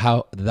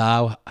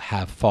thou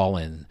have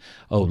fallen,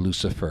 O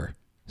Lucifer,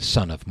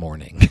 son of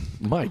morning.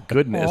 My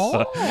goodness.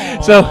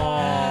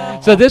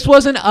 So this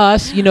wasn't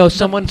us,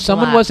 someone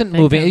wasn't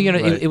moving,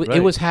 Right,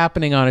 it was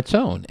happening on its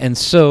own. And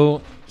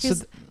so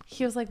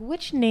He was like,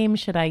 which name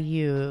should I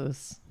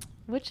use?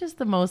 Which is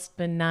the most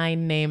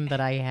benign name that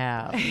I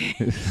have?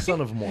 Son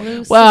of Morning.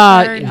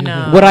 Lucifer,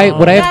 no. what I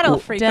That'll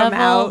have freak them Devil,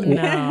 out.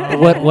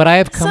 no. what I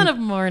have come Son of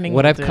Morning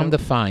what will I've do. come to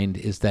find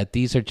is that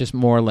these are just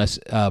more or less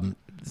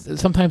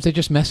sometimes they're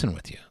just messing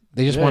with you.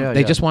 They just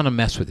just want to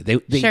mess with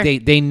you.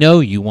 They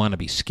know you want to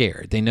be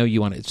scared. They know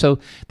you want to, so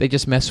they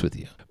just mess with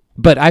you.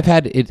 But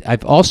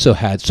I've also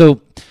had,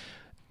 so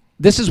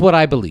this is what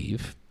I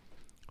believe,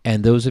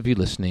 and those of you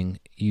listening,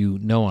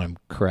 I'm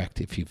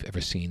correct if you've ever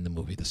seen the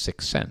movie The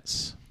Sixth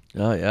Sense.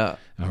 Oh, yeah.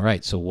 All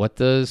right. So what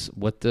does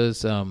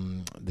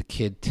the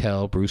kid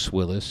tell Bruce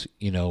Willis?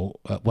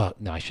 Well,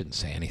 no, I shouldn't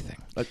say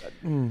anything. I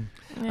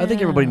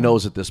think everybody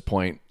knows at this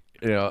point.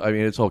 I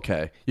mean, it's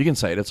okay. You can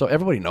say it. So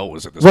everybody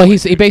knows at this Well,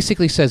 point. he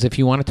basically says if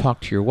you want to talk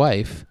to your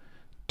wife,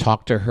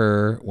 talk to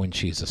her when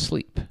she's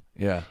asleep.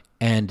 Yeah.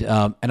 And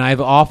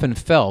I've often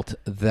felt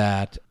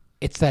that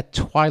it's that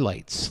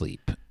twilight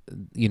sleep.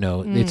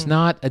 It's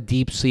not a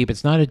deep sleep.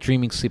 It's not a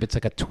dreaming sleep. It's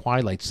like a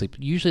twilight sleep.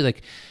 Usually,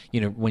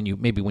 when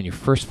you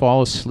first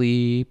fall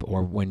asleep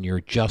or when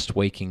you're just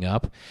waking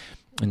up.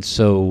 And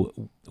so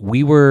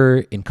we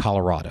were in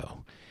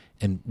Colorado,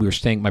 and we were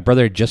staying. My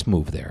brother had just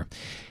moved there,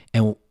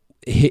 and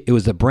it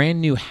was a brand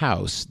new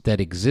house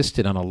that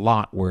existed on a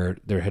lot where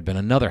there had been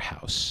another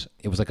house.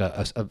 It was like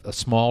a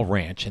small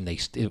ranch, and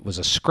it was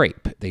a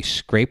scrape. They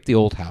scraped the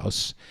old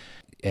house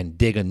and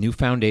dig a new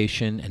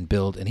foundation and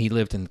build. And he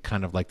lived in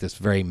kind of like this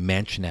very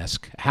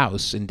mansion-esque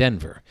house in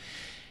Denver.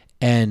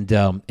 And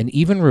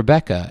even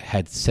Rebecca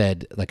had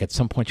said, like at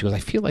some point, she goes, I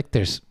feel like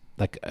there's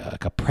like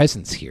a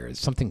presence here. It's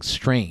something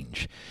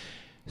strange.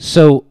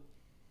 So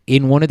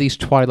in one of these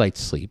twilight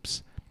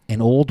sleeps,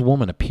 an old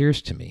woman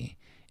appears to me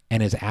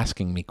and is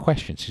asking me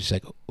questions. She's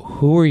like,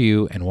 "Who are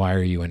you and why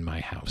are you in my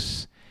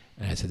house?"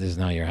 And I said, "This is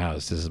not your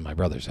house. This is my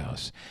brother's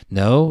house."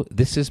 "No,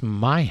 this is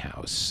my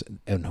house.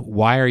 And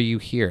why are you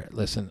here?"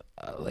 "Listen,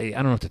 lady, I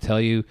don't know what to tell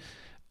you.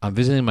 I'm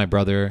visiting my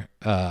brother.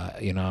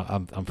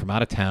 I'm from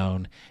out of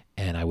town,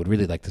 and I would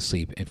really like to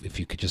sleep if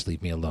you could just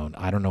leave me alone.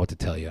 I don't know what to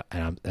tell you,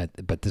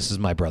 but this is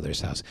my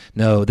brother's house."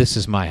 "No, this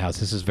is my house.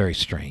 This is very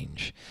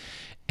strange."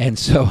 And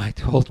so I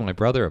told my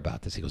brother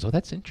about this. He goes, "Oh,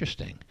 that's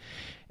interesting."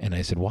 And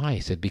I said, "Why?"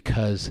 He said,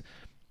 "Because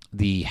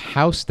the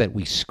house that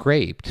we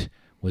scraped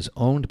was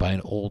owned by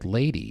an old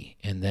lady,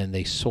 and then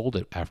they sold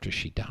it after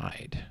she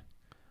died."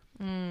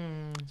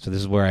 So this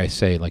is where I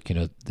say,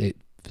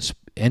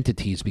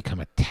 entities become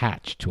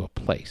attached to a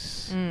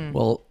place.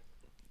 Well,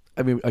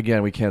 I mean,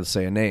 again, we can't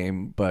say a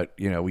name, but,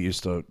 we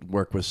used to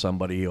work with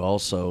somebody who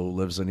also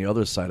lives on the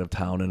other side of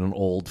town in an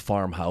old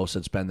farmhouse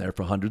that's been there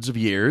for hundreds of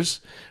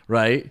years,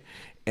 right?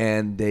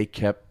 And they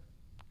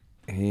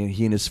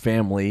he and his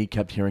family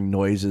kept hearing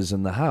noises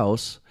in the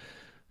house,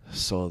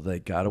 so they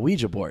got a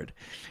Ouija board.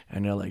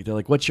 And they're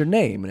like, "What's your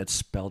name?" And it's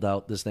spelled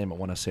out this name. I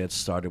want to say it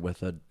started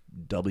with a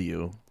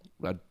W.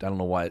 I don't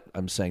know why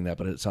I'm saying that,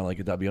 but it sounded like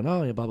a W.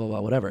 And yeah, blah, blah,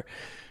 blah, whatever.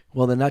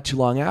 Well, then not too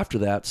long after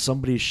that,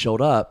 somebody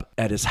showed up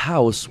at his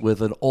house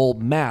with an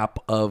old map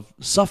of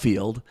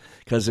Suffield,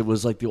 because it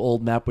was like the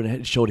old map when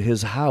it showed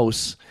his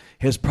house,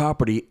 his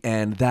property,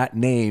 and that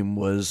name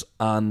was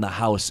on the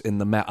house in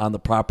the map, on the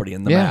property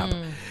in the map.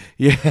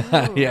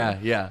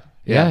 Yeah.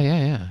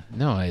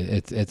 No,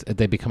 it's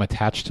they become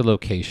attached to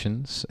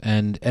locations,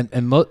 and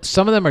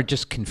some of them are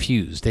just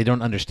confused. They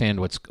don't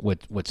understand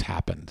what's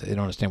happened. They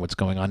don't understand what's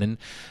going on,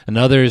 and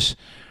others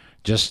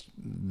just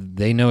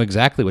they know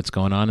exactly what's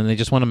going on, and they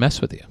just want to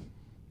mess with you.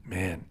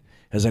 Man,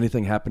 has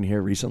anything happened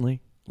here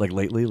recently? Like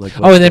lately?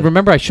 And then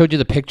remember I showed you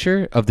the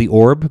picture of the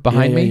orb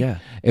behind me? Yeah.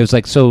 It was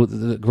like,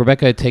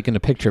 Rebecca had taken a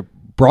picture,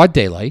 broad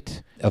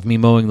daylight, of me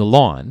mowing the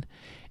lawn,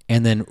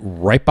 and then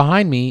right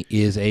behind me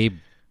is a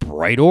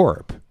bright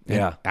orb.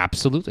 Yeah,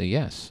 absolutely,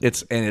 yes.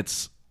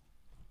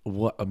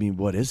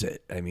 What is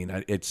it? I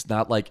mean, it's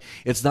not like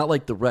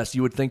the rest.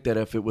 You would think that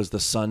if it was the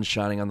sun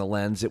shining on the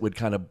lens, it would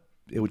kind of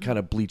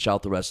bleach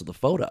out the rest of the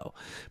photo,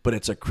 but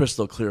it's a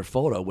crystal clear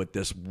photo with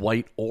this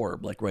white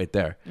orb, like right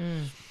there.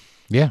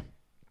 Yeah.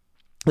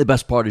 The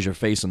best part is your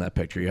face in that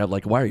picture. You have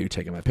why are you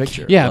taking my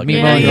picture? Yeah,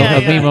 me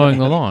mowing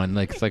the lawn.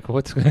 Like it's like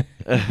what's? You're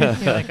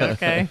like,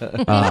 okay.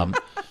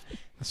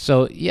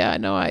 So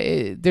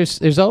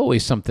there's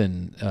always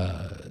something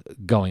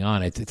going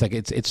on.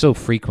 It's so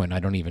frequent.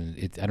 I don't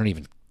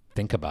even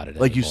think about it.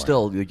 Like anymore. you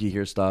still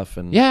hear stuff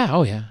and yeah.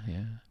 middle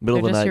They're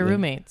of the just night. your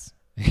roommates.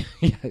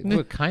 Yeah,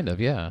 well, kind of,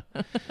 yeah.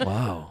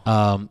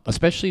 Wow.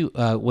 Especially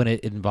when it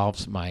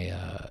involves my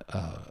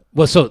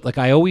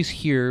I always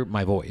hear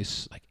my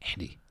voice like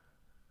Andy,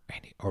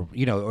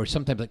 or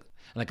sometimes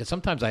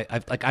sometimes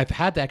I've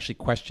had to actually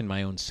question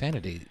my own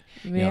sanity.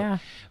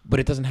 But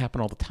it doesn't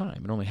happen all the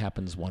time. It only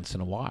happens once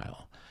in a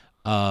while.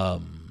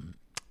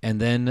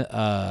 And then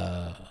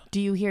Do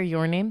you hear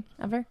your name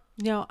ever?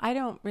 No, I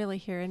don't really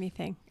hear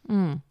anything.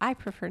 I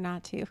prefer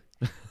not to.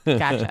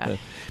 Gotcha.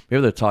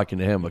 Maybe they're talking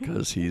to him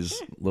because he's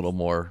a little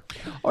more.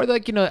 Or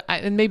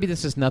and maybe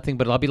this is nothing,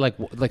 but I'll be like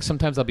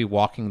sometimes I'll be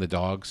walking the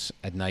dogs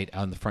at night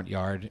out in the front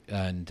yard,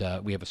 and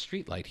we have a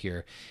street light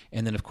here,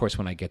 and then of course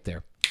when I get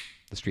there,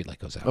 the street light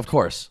goes out. Of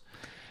course.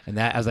 And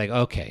that I was like,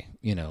 okay,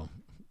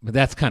 but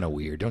that's kind of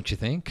weird, don't you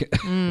think?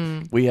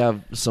 We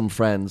have some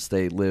friends.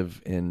 They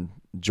live in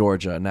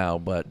Georgia now,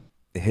 but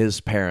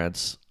his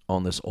parents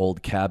own this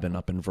old cabin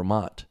up in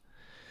Vermont.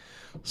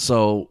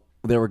 So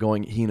he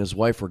and his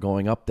wife were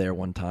going up there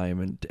one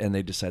time, and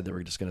they decided they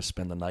were just going to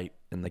spend the night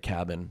in the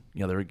cabin.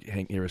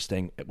 They were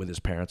staying with his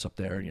parents up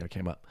there,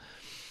 came up.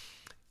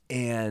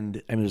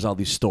 And I mean, there's all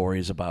these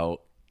stories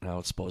about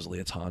how supposedly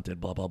it's haunted,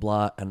 blah, blah,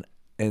 blah. And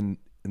in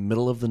the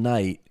middle of the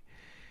night,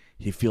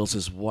 he feels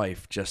his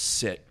wife just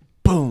sit,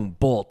 boom,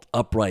 bolt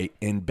upright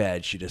in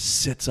bed. She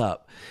just sits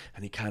up,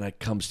 and he kind of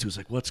comes to, he's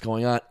like, what's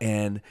going on?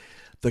 And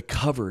the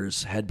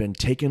covers had been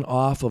taken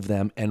off of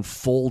them and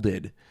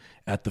folded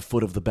at the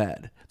foot of the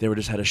bed. They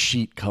just had a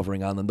sheet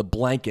covering on them. The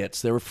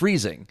blankets, they were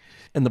freezing,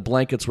 and the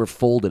blankets were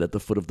folded at the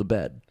foot of the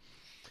bed.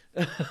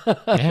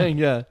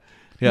 Yeah.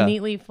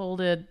 Neatly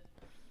folded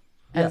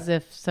as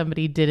if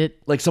somebody did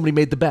it Like somebody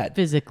made the bed.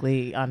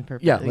 physically on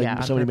purpose. Yeah, like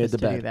on somebody made purpose the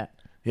to do bed. that.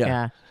 Yeah.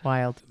 Yeah,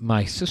 wild.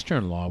 My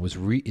sister-in-law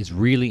is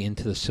really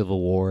into the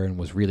Civil War and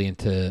was really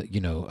into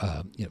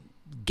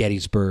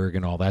Gettysburg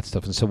and all that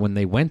stuff. And so when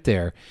they went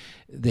there,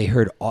 they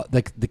heard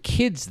the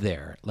kids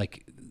there,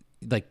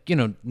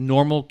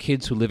 normal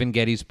kids who live in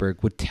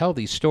Gettysburg would tell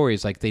these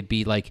stories. Like they'd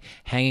be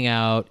hanging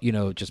out,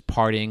 just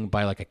partying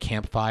by a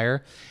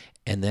campfire,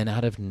 and then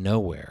out of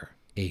nowhere,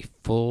 a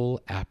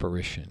full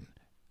apparition.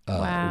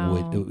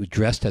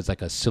 Dressed as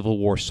a Civil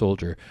War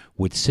soldier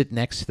would sit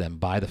next to them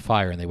by the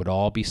fire, and they would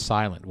all be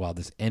silent while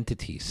this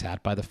entity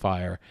sat by the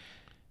fire.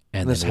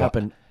 And this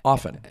happened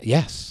often.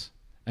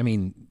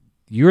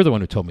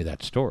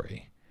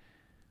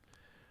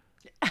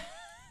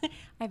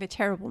 I have a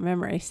terrible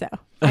memory, so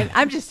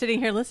I'm just sitting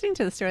here listening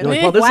to the story. You're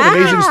like, well, this is an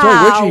amazing story.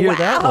 Where'd you hear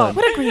that one?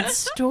 What a great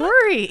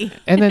story.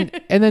 and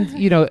then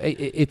you know,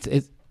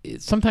 it's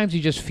sometimes you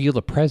just feel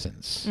the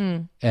presence.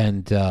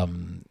 And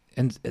don't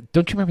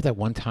you remember that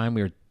one time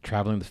we were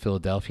traveling to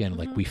Philadelphia and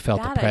like we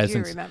felt That the I do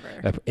presence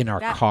remember. in our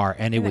That- car,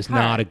 and it in the was car.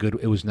 not a good.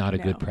 It was not a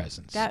No. good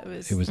presence. That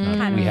was It was not.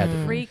 kind We of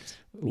had freaked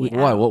me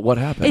Why? out. What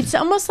happened? It's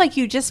almost like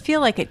you just feel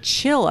like a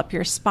chill up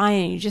your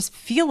spine, and you just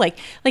feel like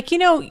you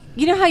know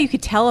how you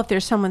could tell if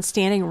there's someone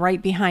standing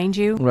right behind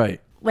you,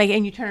 right. like,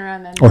 and you turn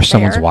around and or they're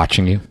someone's there.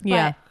 watching you.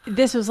 Yeah. But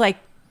this was like,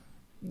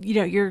 you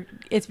know,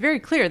 it's very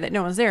clear that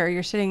no one's there.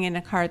 You're sitting in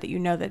a car that you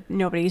know that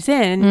nobody's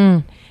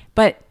in,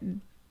 but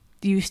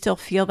you still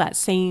feel that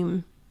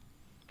same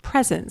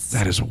presence.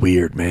 That is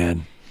weird,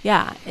 man.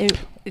 Yeah,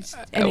 it's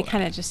and it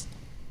kind of just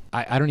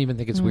I don't even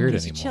think it's weird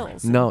gives you anymore.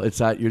 chills. No, it's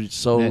that you're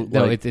so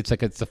No, like, it's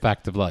like it's a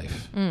fact of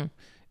life.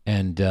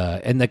 And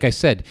like I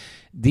said,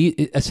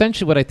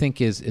 essentially what I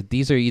think is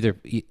these are either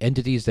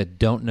entities that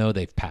don't know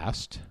they've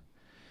passed,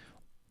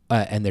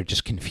 and they're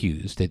just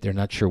confused. They're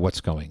not sure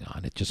what's going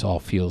on. It just all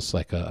feels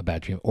like a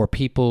bad dream. Or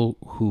people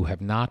who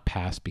have not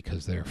passed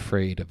because they're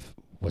afraid of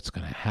what's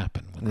going to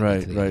happen when they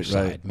get to the other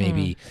side.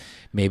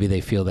 Maybe they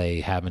feel they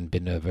haven't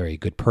been a very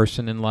good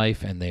person in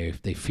life, and they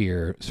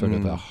fear sort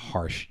of a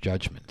harsh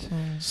judgment.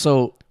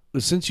 So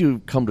since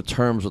you've come to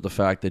terms with the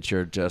fact that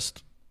you're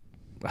just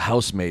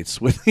housemates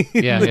with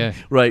Yeah.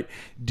 right,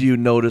 do you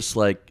notice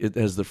like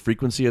has the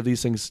frequency of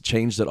these things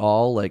changed at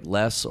all, like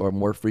less or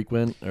more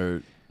frequent,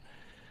 or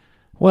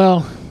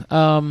Well,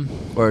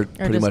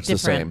 pretty just much the different?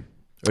 same,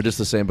 or just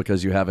the same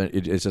because you haven't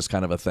it's just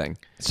kind of a thing?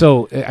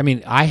 so I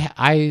mean,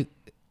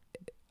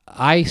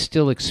 I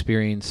still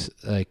experience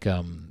like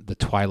the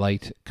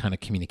twilight kind of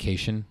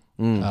communication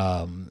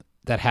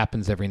that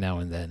happens every now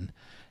and then,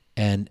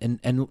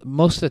 and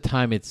most of the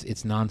time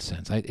it's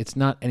nonsense. It's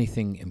not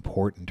anything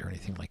important or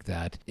anything like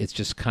that. It's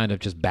just kind of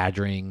just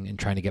badgering and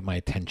trying to get my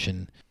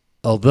attention.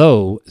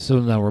 Although, so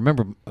now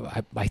remember,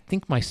 I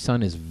think my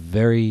son is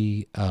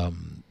very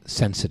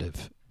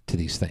sensitive to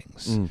these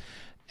things,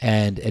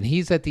 and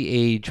he's at the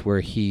age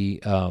where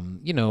he,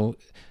 you know.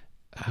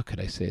 How could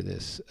I say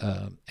this?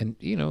 And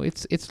you know,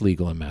 it's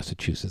legal in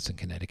Massachusetts and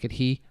Connecticut.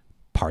 He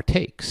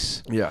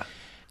partakes, Yeah.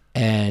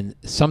 and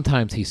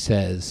sometimes he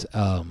says,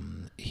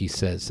 he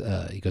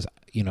goes,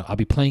 you know, I'll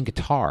be playing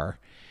guitar,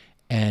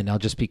 and I'll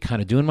just be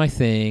kind of doing my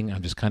thing.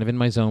 I'm just kind of in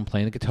my zone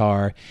playing the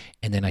guitar,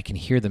 and then I can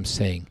hear them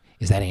saying,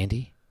 "Is that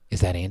Andy?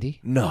 Is that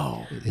Andy?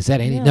 No. Is that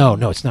Andy? No,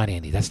 it's not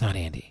Andy. That's not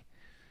Andy."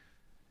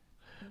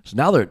 So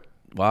now they're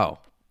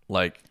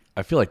like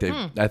I feel like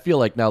I feel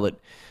like now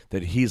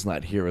that he's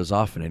not here as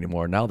often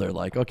anymore. Now they're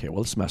like, okay,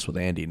 well, let's mess with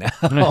Andy now.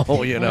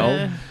 You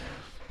know.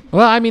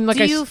 Well, I mean, like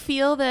Do you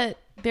feel that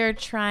they're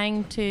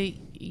trying to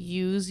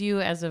use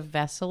you as a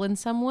vessel in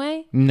some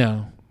way?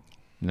 No.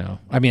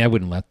 I mean, I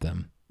wouldn't let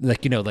them.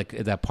 Like, you know, like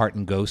that part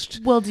in Ghost.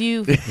 Well, do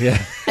you?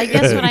 Yeah. I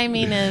guess what I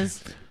mean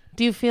is,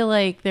 do you feel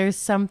like there's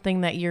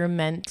something that you're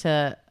meant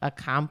to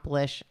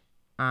accomplish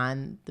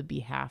on the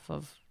behalf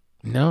of?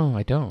 No,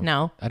 I don't.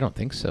 No? I don't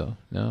think so.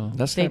 No.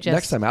 Next They time,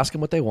 just- ask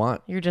them what they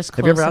want. You're just Have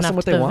close you ever asked enough them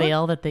what to they the want?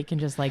 veil that they can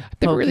just like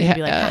They poke really you and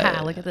be like, ha-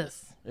 haha, look at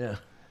this. Yeah.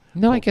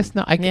 No, I guess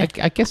not. Yeah.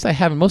 I guess I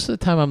haven't. Most of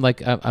the time, I'm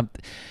like,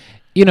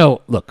 you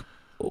know, look.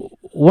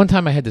 One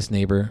time, I had this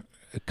neighbor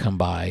come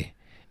by,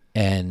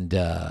 and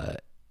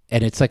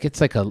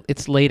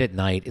it's late at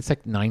night. It's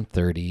like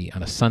 9:30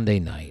 on a Sunday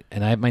night,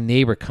 and my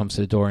neighbor comes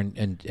to the door,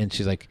 and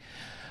she's like,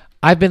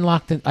 I've been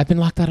locked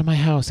out of my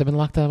house.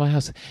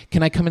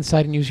 Can I come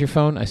inside and use your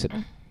phone? I said,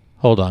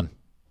 hold on.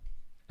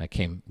 I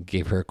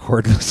gave her a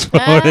cordless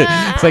phone.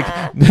 It's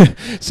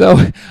like, so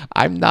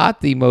I'm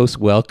not the most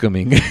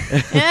welcoming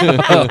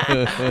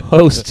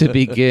host to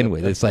begin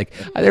with. It's like,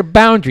 there are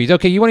boundaries.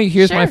 Okay, you want to,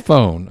 here's my Sure.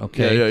 phone.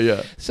 Okay.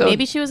 Yeah. So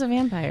Maybe she was a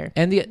vampire.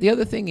 and the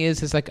other thing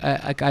is like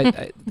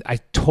I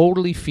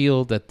totally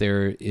feel that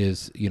there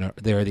is, you know,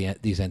 there are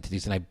these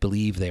entities, and I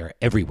believe they are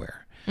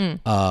everywhere.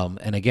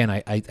 And again,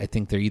 I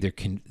think they're either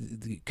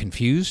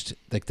confused,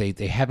 like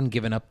they haven't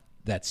given up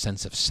that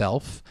sense of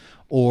self,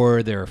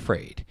 or they're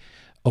afraid.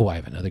 Oh, I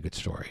have another good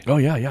story. Oh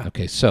yeah.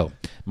 Okay, so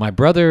my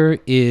brother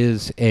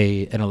is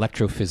an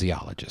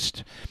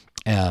electrophysiologist.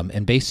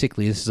 And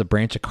basically, this is a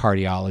branch of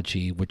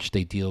cardiology which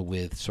they deal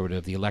with sort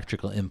of the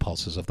electrical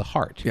impulses of the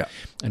heart. Yeah.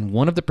 And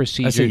one of the I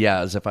procedures... say yeah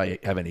as if I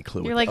have any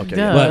clue. You're with like, okay,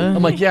 duh. yeah.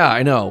 I'm like, yeah,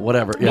 I know,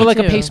 whatever. Yeah. Well, like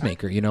a too.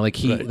 pacemaker, you know, like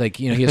he, Right. like,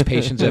 you know, he has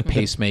patients who have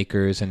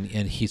pacemakers, and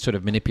he sort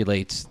of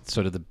manipulates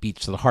sort of the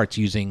beats of the hearts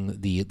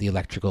using the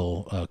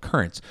electrical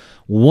currents.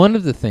 One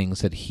of the things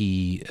that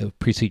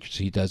procedures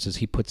he does is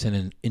he puts in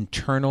an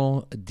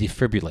internal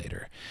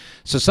defibrillator.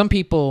 So some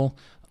people,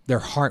 their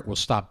heart will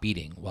stop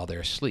beating while they're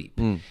asleep,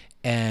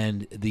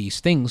 and these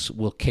things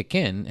will kick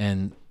in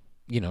and,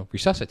 you know,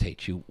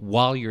 resuscitate you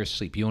while you're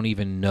asleep. You don't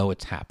even know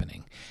it's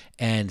happening.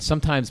 And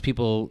sometimes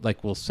people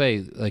will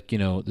say, like, you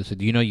know, they said,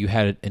 do you know you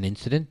had an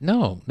incident?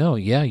 No,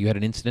 yeah, you had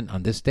an incident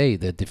on this day.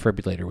 The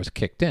defibrillator was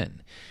kicked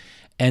in.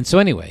 And so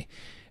anyway,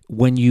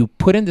 when you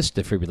put in this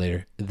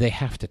defibrillator, they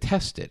have to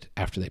test it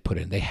after they put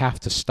it in. They have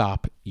to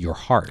stop your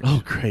heart.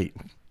 Oh, great.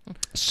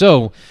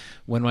 So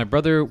when my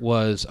brother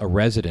was a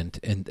resident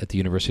at the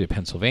University of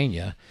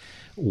Pennsylvania,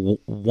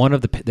 one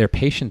of their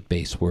patient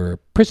base were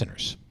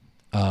prisoners.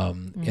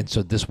 And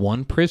so this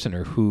one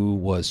prisoner who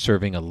was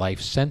serving a life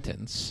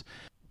sentence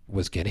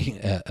was getting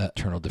a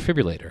internal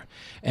defibrillator.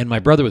 And my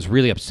brother was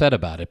really upset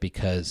about it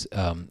because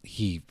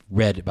he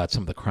read about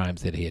some of the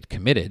crimes that he had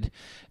committed.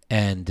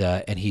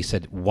 And he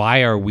said,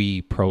 why are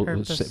we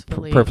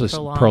purposely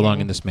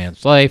prolonging this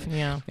man's life?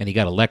 Yeah. And he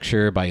got a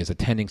lecture by his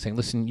attending saying,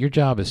 listen, your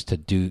job is to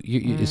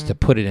is to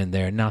put it in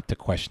there, not to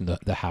question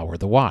the how or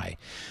the why.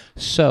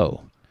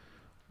 So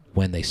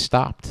when they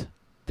stopped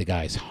the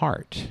guy's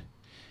heart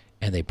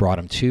and they brought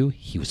him to,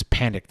 he was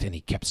panicked and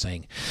he kept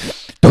saying,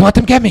 don't let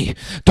them get me.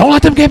 Don't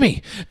let them get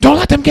me. Don't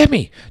let them get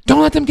me.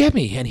 Don't let them get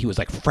me. And he was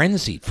like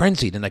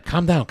frenzied and like,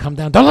 calm down.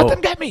 Don't let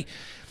them get me.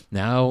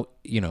 Now,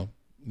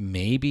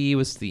 maybe it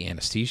was the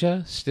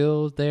anesthesia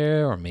still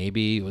there, or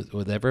maybe it was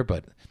whatever,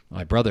 but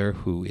my brother,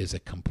 who is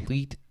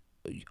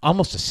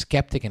almost a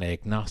skeptic and an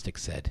agnostic,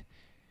 said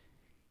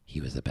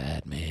he was a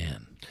bad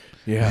man.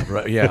 Yeah,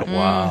 right. Yeah,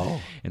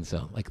 wow. And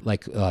so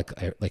like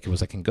it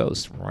was like in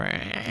Ghost.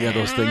 Yeah,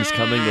 those things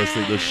coming,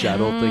 those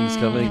shadow things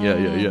coming.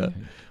 Yeah.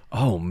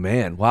 Oh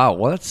man, wow.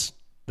 Well,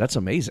 that's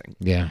amazing.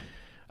 Yeah.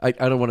 I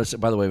don't want to say,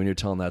 by the way, when you're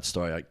telling that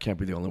story, I can't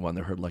be the only one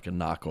that heard like a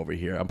knock over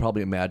here. I'm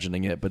probably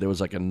imagining it, but there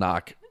was like a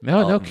knock.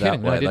 No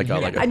kidding. Way. No, I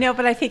didn't hear I know,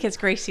 but I think it's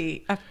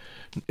Gracie.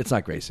 It's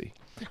not Gracie.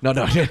 No.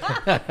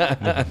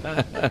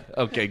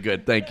 Okay,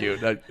 good. Thank you.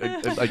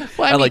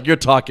 You're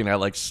talking. I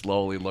like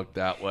slowly look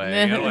that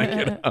way.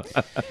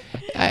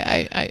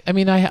 I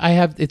mean, I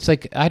have. It's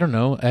like I don't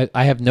know.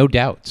 I have no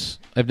doubts.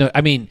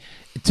 I mean,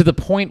 to the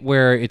point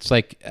where it's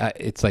like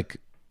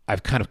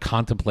I've kind of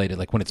contemplated,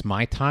 like, when it's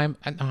my time,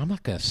 I'm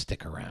not going to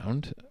stick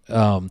around.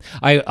 I'll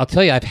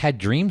tell you, I've had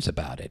dreams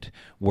about it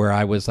where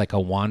I was like a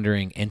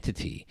wandering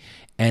entity,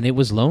 and it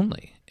was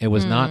lonely. It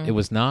was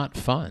not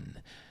fun.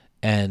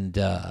 And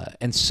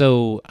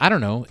so I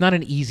don't know. It's not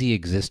an easy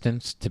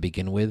existence to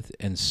begin with.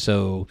 And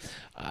so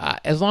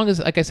as long as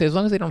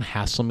they don't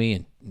hassle me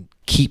and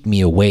keep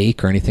me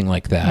awake or anything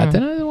like that,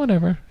 then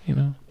whatever,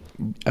 I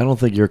don't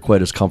think you're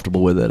quite as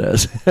comfortable with it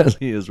as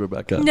he is,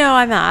 Rebecca. No,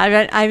 I'm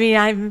not. I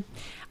mean,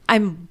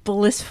 I'm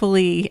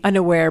blissfully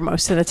unaware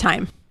most of the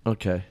time.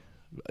 Okay.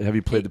 Have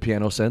you played the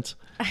piano since?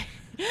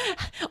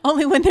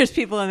 Only when there's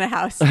people in the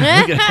house. Well,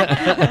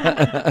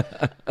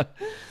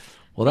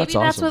 that's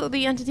Maybe awesome. That's what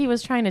the entity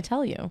was trying to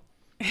tell you.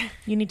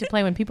 You need to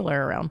play when people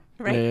are around.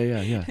 Right?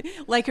 Yeah.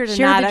 Like her or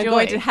Share not, the I'm joy.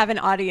 going to have an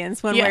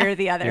audience one way or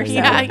the other. So.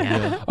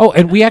 Yeah. Oh,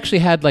 and we actually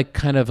had like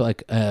kind of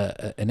like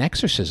an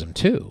exorcism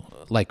too.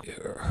 Like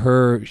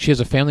she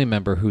has a family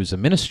member who's a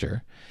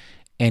minister,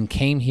 and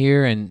came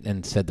here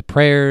and said the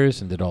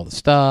prayers and did all the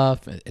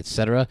stuff,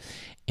 etc.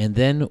 And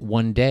then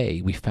one day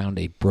we found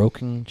a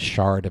broken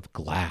shard of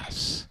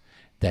glass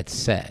that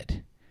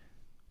said,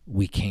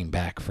 "We came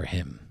back for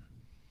him."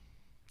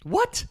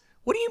 What?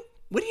 What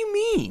do you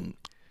mean?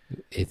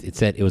 It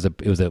said it was a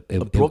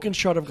broken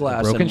shard of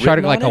glass. Broken and shard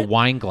of written like on a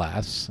wine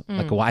glass.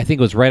 I think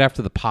it was right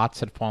after the pots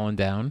had fallen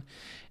down,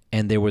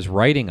 and there was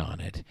writing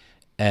on it,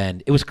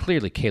 and it was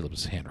clearly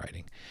Caleb's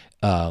handwriting.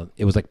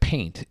 It was like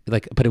paint,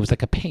 but it was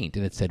like a paint,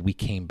 and it said, "We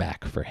came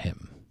back for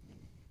him."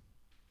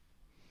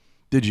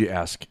 Did you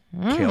ask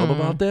Caleb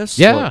about this?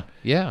 Yeah.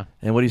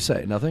 And what did he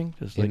say? Nothing?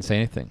 Just He didn't say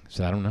anything,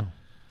 so I don't know.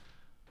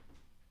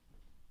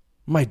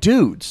 My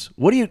dudes,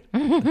 what do you...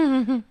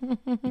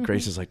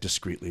 Grace is like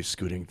discreetly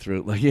scooting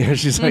through. Like, yeah,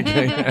 she's like...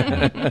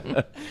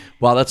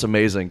 Wow, that's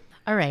amazing.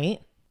 All right.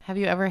 Have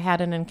you ever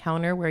had an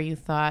encounter where you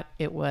thought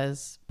it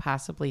was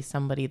possibly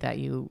somebody that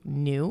you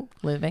knew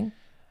living?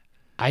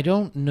 I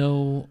don't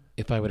know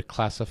if I would have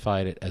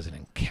classified it as an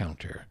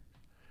encounter.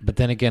 But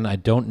then again, I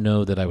don't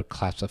know that I would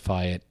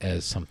classify it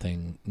as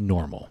something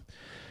normal.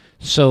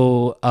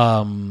 So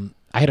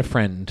I had a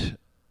friend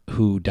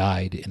who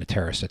died in a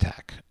terrorist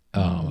attack.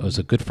 It was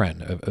a good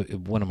friend,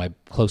 one of my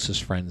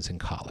closest friends in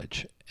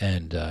college.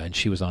 And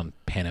she was on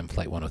Pan Am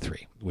Flight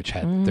 103, which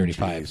had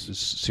 35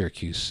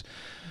 Syracuse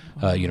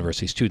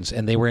University students.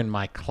 And they were in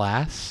my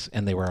class,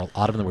 and a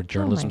lot of them were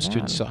journalism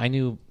students. So I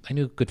knew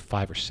a good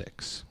 5 or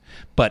 6.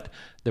 But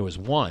there was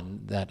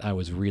one that I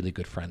was really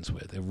good friends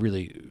with, a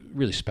really,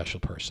 really special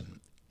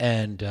person.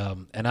 And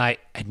I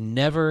had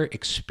never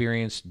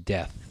experienced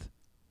death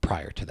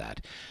prior to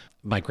that.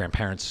 My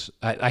grandparents,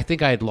 I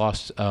think I had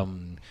lost...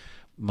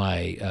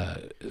 My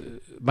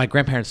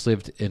grandparents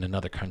lived in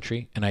another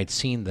country, and I'd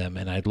seen them,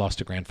 and I'd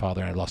lost a grandfather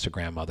and I'd lost a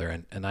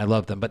grandmother, and I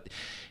loved them, but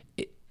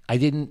I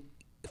didn't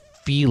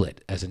feel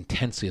it as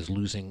intensely as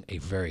losing a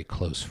very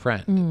close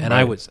friend. And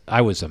I was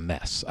a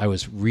mess. I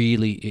was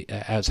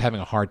having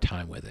a hard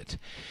time with it.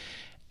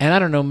 And I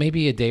don't know,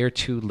 maybe a day or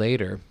two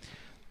later,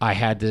 I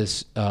had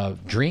this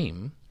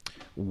dream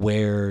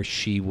where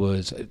she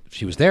was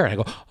there, and I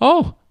go,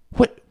 "Oh,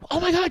 what? oh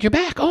my God, you're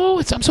back.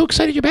 Oh, I'm so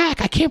excited you're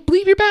back. I can't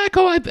believe you're back.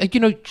 Oh,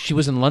 she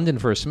was in London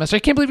for a semester. I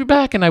can't believe you're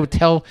back. And I would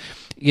tell,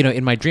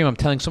 in my dream, I'm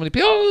telling so many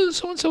people, oh,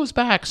 so-and-so is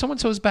back.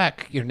 So-and-so is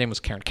back. Your name was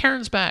Karen.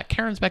 Karen's back.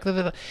 Karen's back. Blah,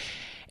 blah, blah.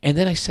 And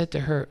then I said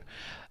to her,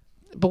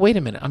 but wait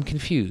a minute, I'm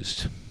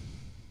confused.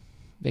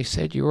 They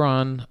said you were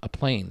on a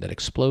plane that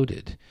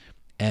exploded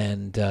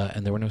and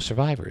there were no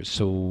survivors.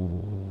 So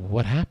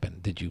what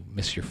happened? Did you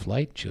miss your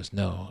flight? She goes,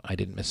 no, I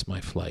didn't miss my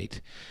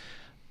flight.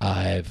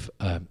 I've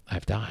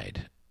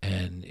died,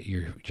 and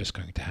you're just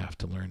going to have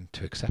to learn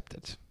to accept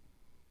it.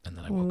 And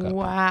then I woke up.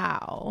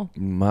 Wow.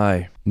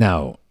 My.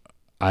 Now,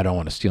 I don't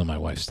want to steal my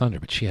wife's thunder,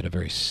 but she had a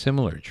very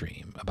similar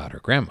dream about her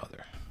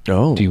grandmother.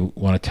 Oh. Do you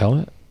want to tell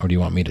it, or do you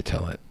want me to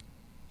tell it?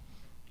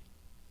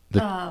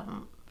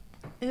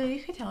 You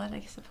could tell it,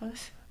 I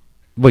suppose.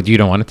 What, you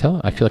don't want to tell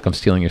it? I feel like I'm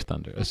stealing your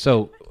thunder.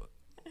 So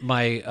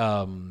my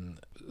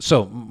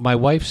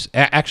wife's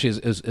actually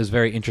is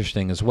very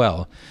interesting as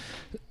well.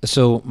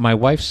 So my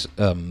wife's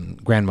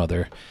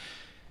grandmother,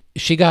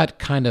 she got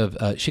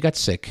she got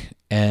sick,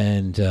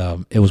 and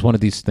it was one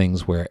of these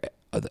things where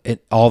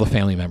all the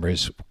family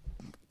members,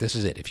 this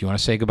is it. If you want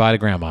to say goodbye to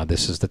grandma,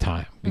 this is the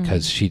time,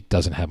 because she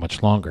doesn't have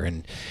much longer.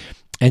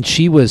 And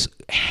she was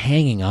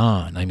hanging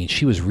on. I mean,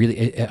 she was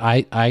really,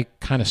 I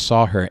kind of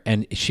saw her,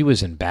 and she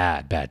was in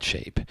bad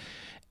shape.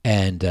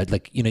 And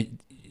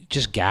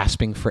just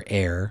gasping for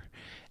air.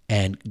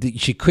 And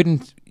she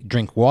couldn't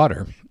drink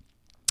water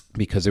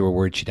because they were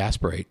worried she'd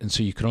aspirate. And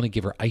so you could only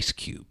give her ice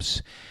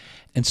cubes.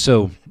 And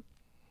so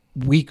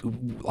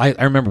I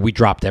remember we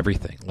dropped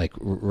everything. Like,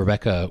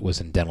 Rebecca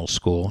was in dental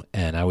school,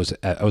 and I was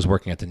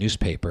working at the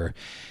newspaper.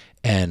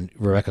 And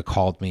Rebecca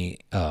called me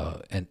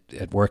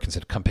at work and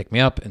said, come pick me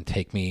up and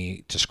take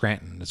me to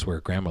Scranton. That's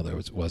where grandmother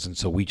was. And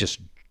so we just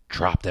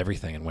dropped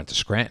everything and went to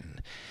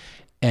Scranton.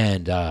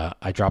 And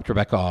I dropped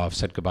Rebecca off,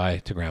 said goodbye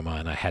to grandma,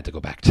 and I had to go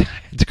back to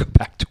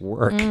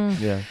work.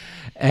 Yeah.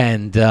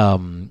 And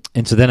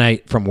so then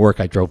from work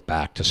I drove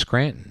back to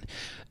Scranton.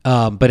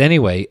 But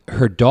anyway,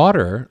 her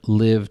daughter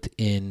lived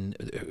in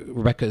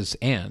Rebecca's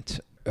aunt.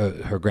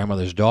 Her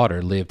grandmother's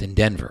daughter lived in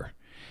Denver.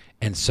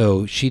 And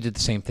so she did the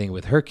same thing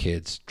with her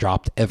kids,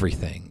 dropped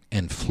everything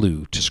and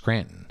flew to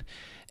Scranton.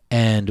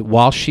 And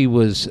while she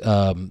was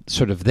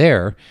sort of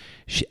there,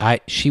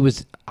 she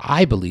was,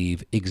 I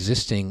believe,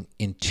 existing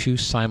in two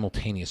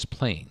simultaneous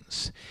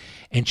planes.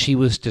 And she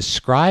was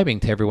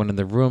describing to everyone in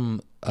the room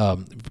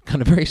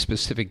kind of very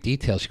specific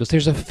details. She goes,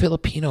 there's a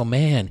Filipino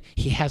man.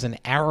 He has an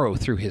arrow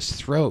through his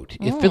throat.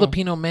 A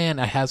Filipino man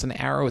has an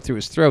arrow through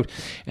his throat.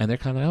 And they're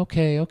kind of,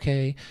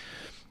 okay.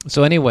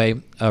 So anyway,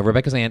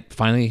 Rebecca's aunt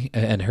finally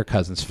and her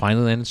cousins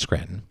finally land in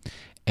Scranton,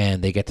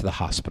 and they get to the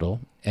hospital,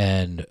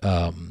 and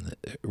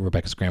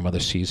Rebecca's grandmother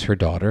sees her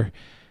daughter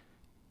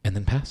and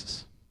then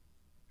passes,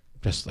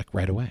 just like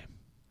right away.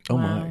 Oh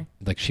Wow. my!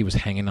 Like she was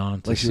hanging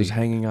on. Like she was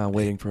hanging on,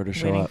 waiting for her to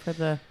show Waiting up. for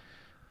the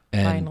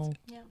and, final.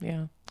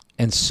 Yeah.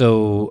 And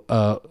so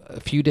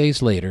a few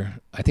days later,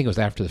 I think it was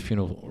after the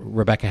funeral,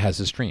 Rebecca has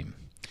this dream.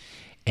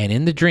 And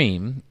in the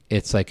dream,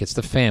 it's like it's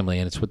the family,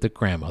 and it's with the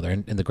grandmother,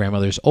 and the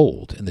grandmother's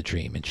old in the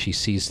dream, and she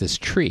sees this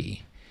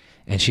tree,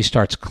 and she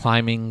starts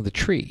climbing the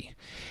tree.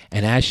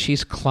 And as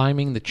she's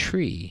climbing the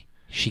tree,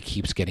 she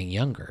keeps getting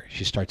younger.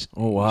 She starts,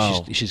 oh,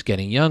 wow. She's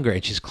getting younger,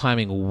 and she's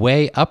climbing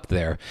way up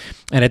there.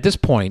 And at this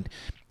point,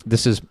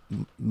 this is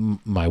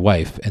my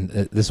wife, and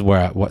this is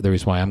the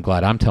reason why I'm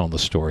glad I'm telling the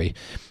story,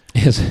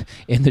 is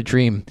in the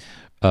dream,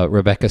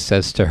 Rebecca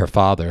says to her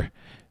father,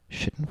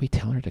 shouldn't we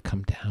tell her to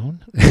come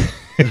down?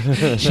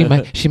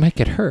 she might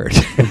get hurt.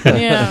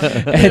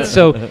 Yeah. And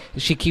so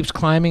she keeps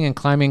climbing and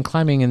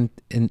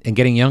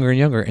getting younger and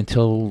younger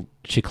until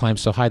she climbs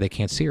so high they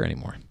can't see her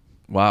anymore.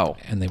 Wow.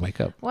 And they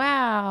wake up.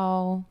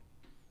 Wow.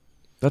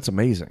 That's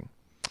amazing.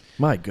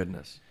 My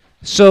goodness.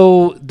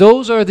 So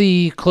those are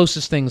the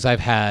closest things I've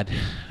had,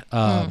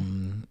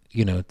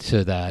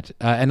 to that.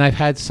 And I've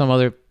had some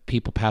other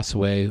people pass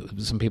away,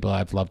 some people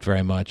I've loved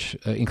very much,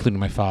 including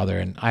my father.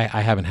 And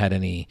I haven't had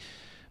any,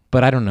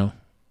 but I don't know.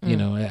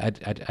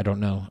 I don't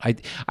know.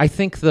 I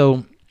think,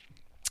 though,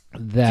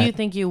 that... Do you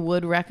think you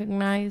would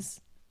recognize?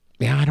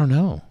 Yeah, I don't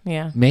know.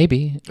 Yeah.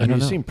 Maybe. I don't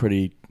You know. seem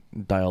pretty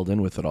dialed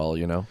in with it all,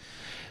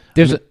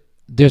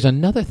 There's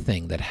another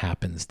thing that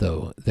happens,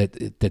 though,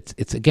 that's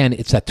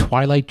it's that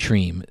twilight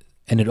dream,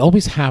 and it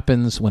always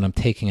happens when I'm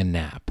taking a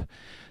nap.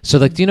 So,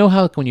 like, do you know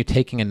how when you're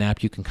taking a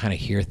nap, you can kind of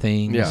hear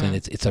things, Yeah. and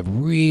it's a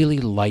really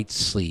light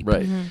sleep.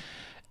 right?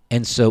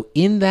 And so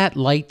in that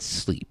light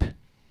sleep,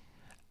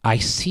 I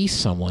see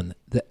someone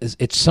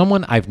it's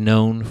someone I've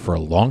known for a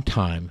long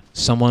time,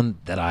 someone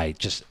that I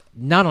just,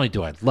 not only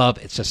do I love,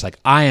 it's just like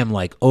I am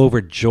like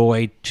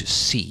overjoyed to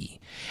see.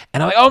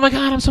 And I'm like, oh my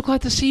God, I'm so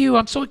glad to see you.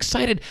 I'm so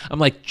excited. I'm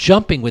like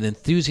jumping with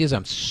enthusiasm.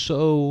 I'm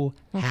so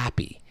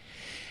happy.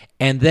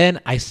 And then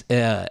I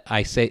say,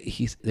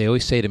 they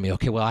always say to me,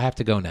 okay, well, I have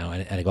to go now.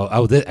 And I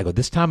go,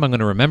 this time I'm going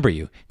to remember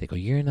you. They go,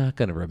 you're not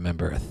going to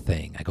remember a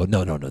thing. I go,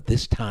 no.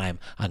 This time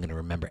I'm going to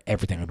remember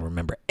everything. I'm going to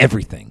remember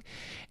everything.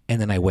 And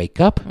then I wake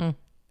up and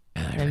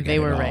I forget they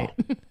were it all.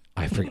 right.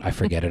 I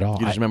forget it all.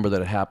 You just remember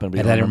that it happened. But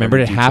you And don't I remember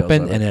the it details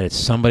happened, of it. and that it's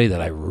somebody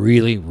that I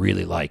really,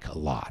 really like a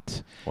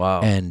lot.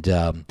 Wow. And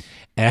it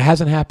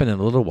hasn't happened in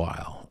a little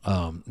while.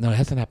 No, it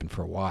hasn't happened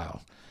for a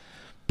while.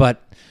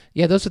 But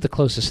yeah, those are the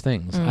closest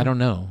things. I don't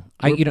know.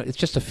 It's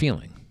just a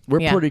feeling.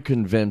 We're Yeah. pretty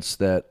convinced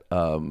that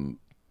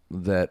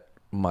that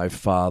my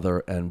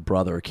father and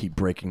brother keep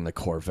breaking the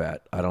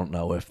Corvette. I don't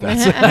know if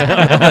that's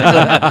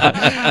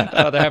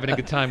Oh, they're having a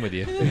good time with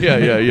you.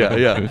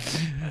 yeah.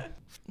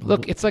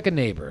 Look, it's like a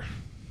neighbor.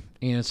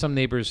 Some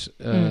neighbors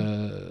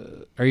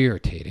are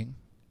irritating,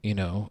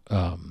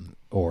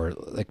 or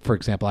like, for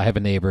example, I have a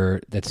neighbor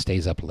that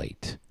stays up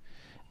late.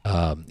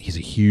 He's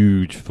a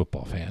huge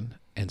football fan.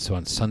 And so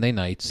on Sunday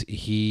nights,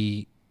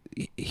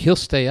 he'll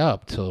stay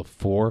up till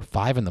 4,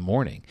 5 in the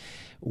morning,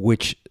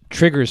 which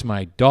triggers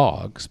my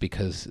dogs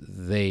because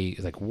they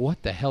like,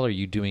 what the hell are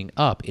you doing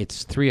up?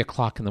 It's 3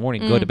 o'clock in the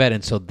morning, go to bed.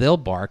 And so they'll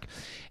bark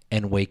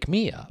and wake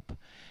me up.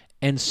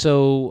 And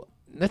so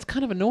that's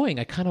kind of annoying.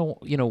 I kind of,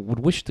 would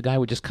wish the guy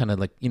would just kind of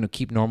like,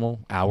 keep normal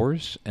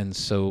hours. And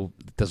so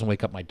it doesn't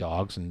wake up my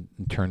dogs and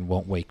in turn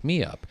won't wake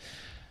me up.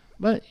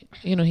 But,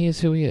 he is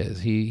who he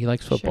is. He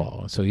likes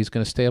football. So he's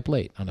going to stay up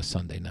late on a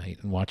Sunday night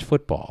and watch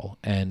football.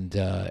 And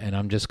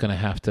I'm just going to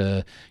have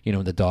to,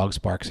 the dog's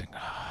bark saying,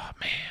 oh,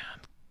 man,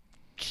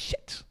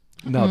 shit.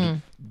 Now,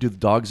 do the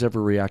dogs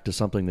ever react to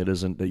something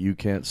that you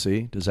can't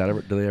see? Do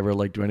they ever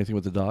like do anything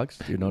with the dogs?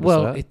 Do you notice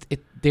that?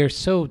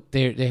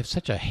 They have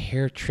such a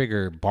hair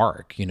trigger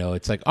bark.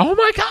 It's like, oh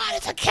my God,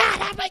 it's a cat.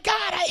 Oh my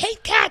God, I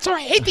hate cats, or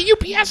I hate the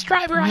UPS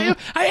driver. I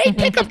hate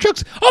pickup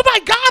trucks. Oh my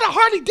God, a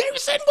Harley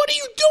Davidson. What are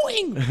you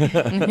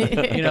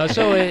doing?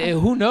 So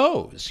who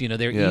knows?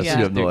 They're Yes,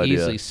 you have no idea.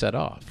 easily set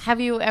off. Have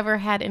you ever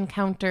had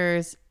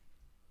encounters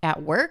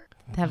at work?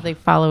 Have they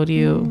followed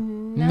you?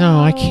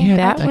 No, I can't.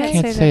 That I would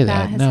can't say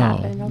that. has No,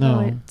 happened,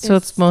 although no. So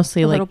it's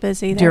mostly a like little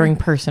busy there. during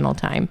personal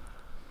time.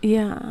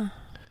 Yeah.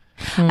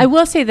 I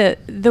will say that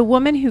the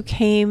woman who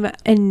came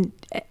and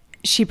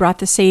she brought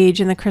the sage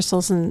and the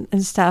crystals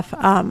and stuff,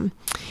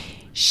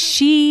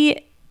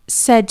 she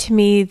said to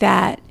me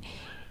that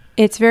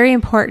it's very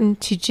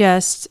important to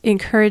just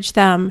encourage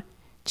them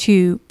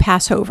to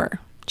pass over,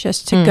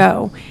 just to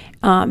go.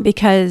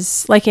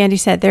 Because like Andy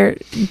said,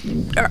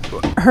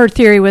 her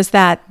theory was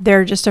that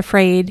they're just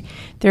afraid.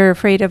 They're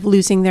afraid of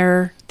losing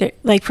their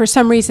like, for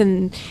some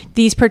reason,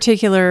 these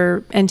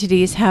particular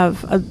entities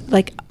have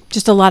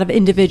just a lot of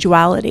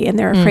individuality, and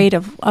they're afraid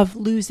of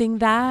losing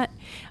that,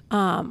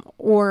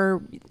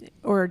 or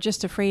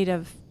just afraid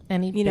of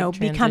Any big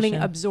becoming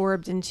transition.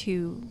 absorbed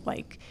into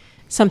like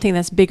something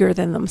that's bigger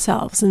than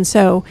themselves. And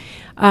so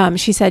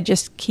she said,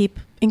 just keep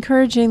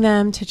encouraging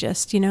them to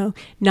just,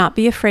 not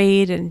be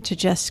afraid and to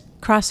just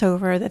cross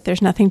over, that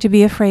there's nothing to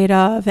be afraid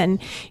of. And,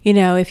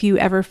 if you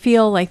ever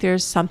feel like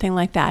there's something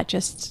like that,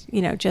 just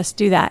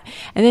do that.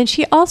 And then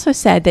she also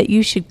said that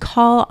you should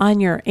call on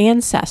your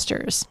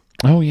ancestors.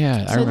 Oh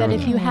yeah, I So remember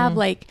that if you have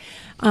like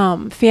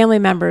family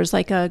members,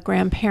 like a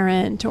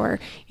grandparent or,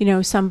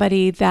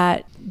 somebody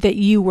that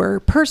you were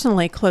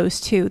personally close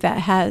to that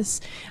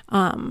has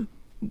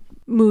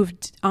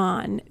moved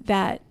on,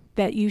 that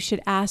you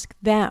should ask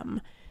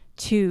them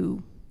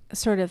to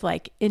sort of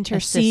like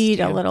intercede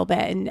Assist a you. little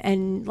bit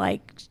and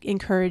like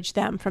encourage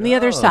them from the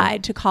other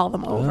side to call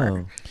them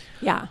over.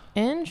 Yeah.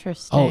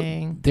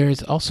 Interesting.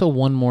 There's also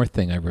one more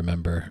thing I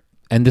remember,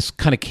 and this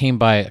kind of came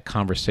by a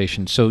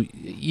conversation. So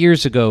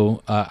years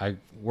ago, I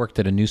worked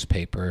at a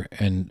newspaper,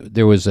 and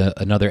there was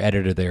another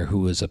editor there who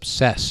was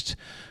obsessed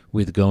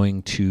with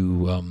going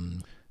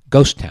to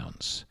ghost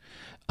towns.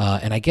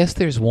 And I guess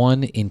there's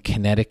one in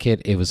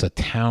Connecticut. It was a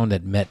town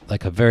that met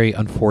like a very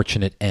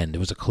unfortunate end. It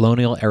was a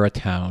colonial era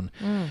town.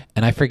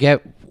 And I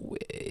forget,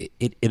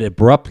 it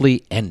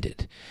abruptly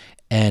ended.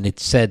 And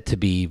it's said to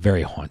be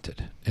very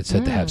haunted. It's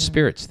said to have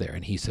spirits there.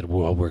 And he said,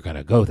 well, we're going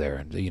to go there.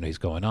 And, he's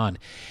going on.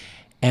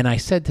 And I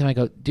said to him, I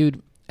go,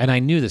 dude, and I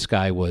knew this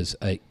guy was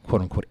a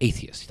quote unquote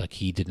atheist. Like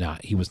he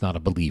was not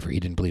a believer. He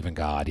didn't believe in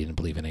God. He didn't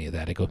believe in any of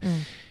that. I go,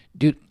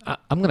 dude,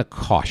 I'm going to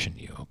caution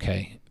you,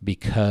 okay?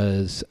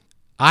 Because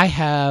I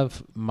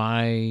have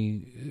my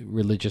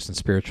religious and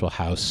spiritual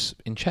house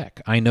in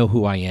check. I know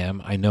who I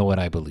am. I know what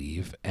I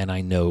believe, and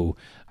I know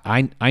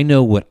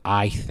what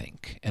I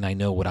think, and I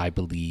know what I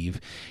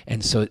believe.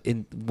 And so,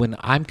 when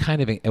I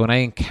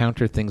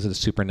encounter things of the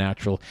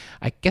supernatural,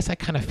 I guess I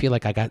kind of feel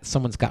like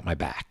someone's got my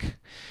back.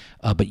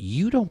 But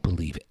you don't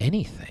believe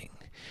anything.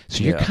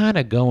 So you're kind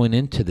of going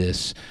into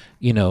this,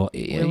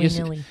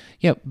 Willy-nilly.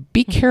 Yeah,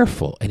 be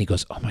careful. And he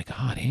goes, oh my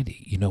God,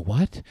 Andy, you know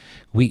what?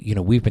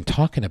 We've been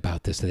talking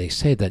about this. They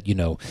say that,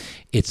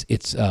 it's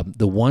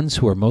the ones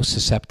who are most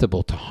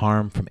susceptible to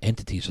harm from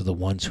entities are the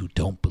ones who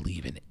don't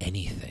believe in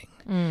anything.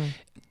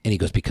 And he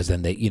goes, because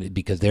then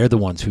because they're the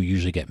ones who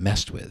usually get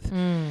messed with.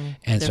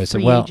 And so I said,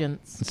 free well,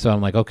 agents. so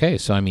I'm like, okay,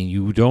 so I mean,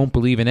 you don't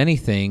believe in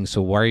anything,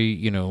 so why are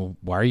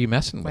you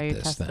messing Why are with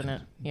you this testing then?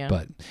 it? Yeah.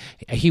 But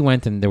he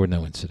went and there were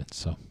no incidents,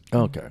 so.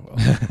 Okay.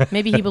 Well,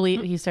 Maybe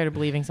he started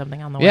believing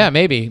something on the way. Yeah,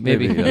 maybe.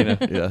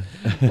 yeah.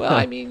 Well,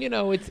 I mean,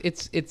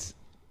 it's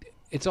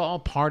It's all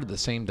part of the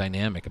same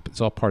dynamic.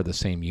 It's all part of the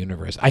same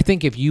universe. I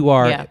think if you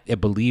are Yeah. a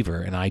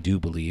believer, and I do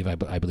believe, I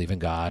believe in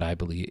God. I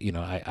believe,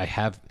 I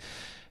have.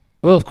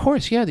 Well, of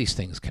course, yeah, these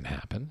things can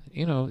happen.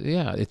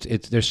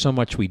 It's there's so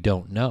much we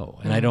don't know,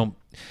 and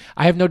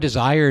I have no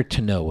desire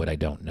to know what I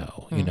don't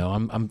know.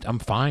 I'm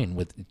fine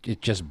with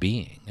it just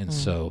being, and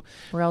so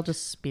We're all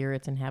just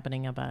spirits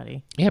inhabiting a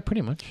body. yeah,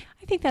 pretty much.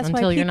 I think that's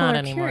Until why you're people not are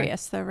anymore.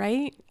 curious, though,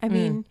 right? I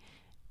mean,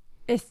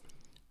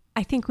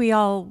 I think we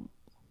all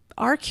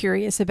are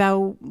curious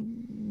about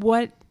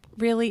what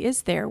really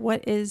is there.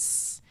 What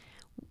is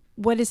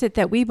it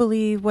that we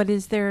believe? What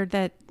is there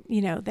that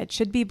that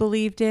should be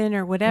believed in,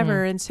 or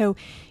whatever? And so,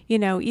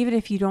 even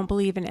if you don't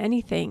believe in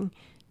anything,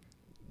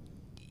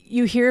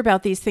 you hear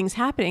about these things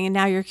happening, and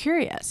now you're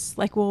curious.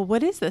 Like, well,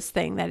 what is this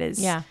thing that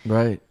is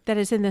Right. that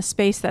is in this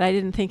space that I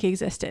didn't think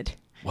existed?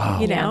 Wow.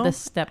 You Yeah, know? this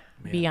step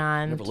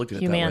beyond never looked at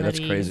it that way. That's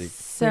humanity. crazy. Where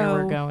So-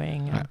 we're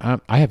going.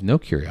 I have no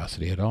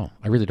curiosity at all.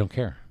 I really don't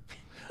care.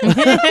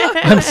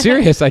 I'm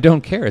serious. I don't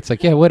care. It's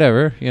like, yeah,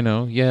 whatever.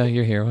 Yeah,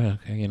 you're here. Well,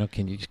 okay,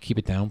 can you just keep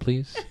it down,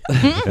 please?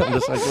 I'm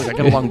just like, look, I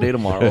got a long day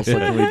tomorrow. So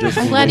can we just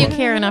I'm move glad you on?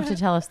 care enough to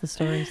tell us the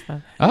stories,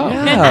 though. Oh,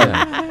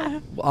 Yeah.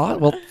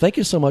 Well, thank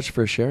you so much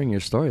for sharing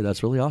your story.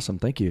 That's really awesome.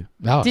 Thank you.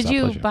 Oh, it's Did our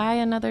you pleasure. buy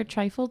another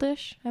trifle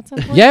dish at some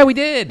point? Yeah, we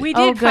did. We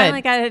Oh, did good.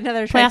 finally got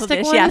another trifle Plastic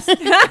dish. one? Yes.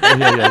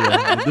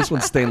 Yeah. This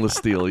one's stainless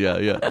steel.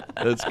 Yeah.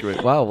 That's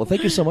great. Wow. Well,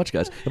 thank you so much,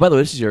 guys. And by the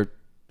way,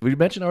 we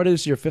mentioned already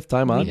this is your 5th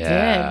time on? We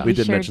Yeah. did. We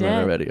did sure mention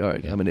that already. All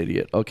right. I'm an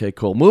idiot. Okay,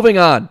 cool. Moving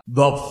on.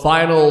 The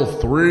final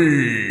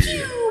 3.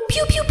 Pew,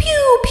 pew, pew,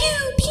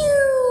 pew,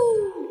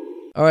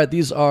 pew. All right.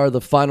 These are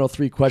the final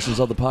 3 questions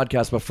of the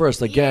podcast. But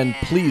first, again,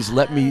 please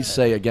let me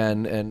say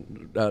again,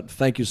 and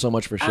thank you so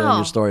much for sharing Oh.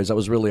 your stories. That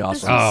was really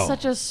This awesome. was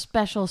such a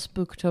special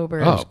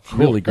Spooktober. Oh, cool.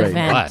 Really great.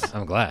 Event.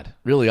 I'm glad.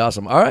 Really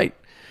awesome. All right.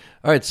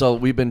 So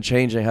we've been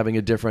having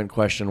a different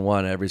question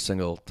 1 every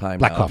single time.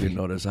 Black now, coffee. If you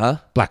notice, huh?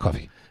 Black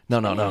coffee. No.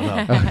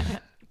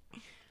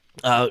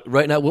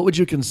 Right now, what would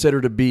you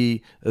consider to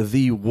be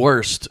the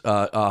worst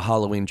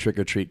Halloween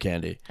trick-or-treat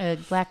candy?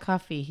 Black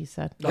coffee, he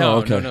said. Oh,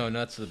 okay. no,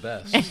 that's the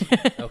best.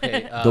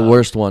 Okay. The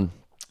worst one.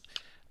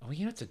 Oh,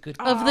 it's a good.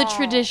 Of the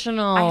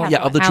traditional. I have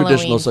Yeah, of the Halloween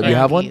traditional. So you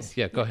have one? candies.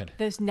 Yeah, go ahead.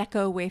 Those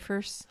Necco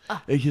wafers.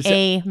 You said-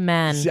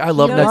 Amen. See, I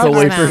love Those Necco are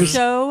wafers.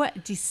 So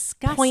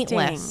disgusting.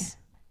 Pointless.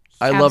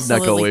 I love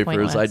Absolutely Necco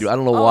wafers. I pointless. do. I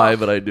don't know why,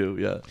 but I do.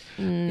 Yeah.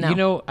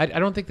 No. I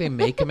don't think they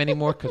make them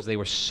anymore because they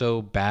were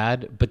so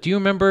bad. But do you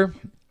remember?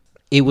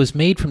 It was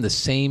made from the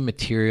same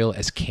material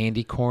as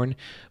candy corn,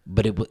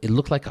 but it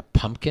looked like a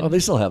pumpkin. Oh, they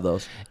still have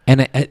those.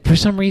 And for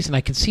some reason, I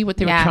can see what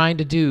they were Yeah. trying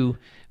to do.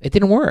 It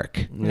didn't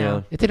work.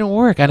 No. It didn't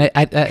work, and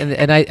I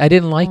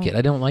didn't like it.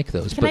 I don't like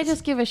those. Can I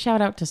just give a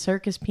shout out to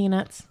Circus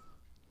Peanuts?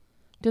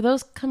 Do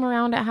those come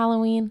around at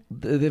Halloween?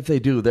 If they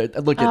do, look, Oh,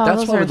 that's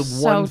those probably are the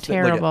so one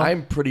thing. Like,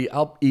 terrible.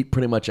 I'll eat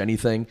pretty much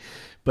anything,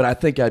 but I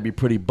think I'd be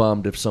pretty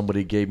bummed if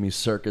somebody gave me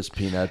circus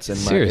peanuts in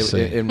my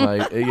Seriously. in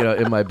my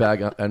in my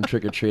bag on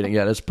trick or treating.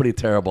 Yeah, that's pretty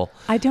terrible.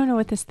 I don't know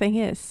what this thing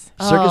is.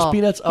 Circus Oh,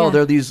 peanuts. Oh, yeah.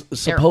 they're these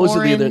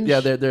supposedly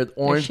orange. they're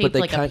orange, shaped but they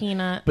like a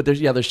peanut. But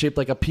they're shaped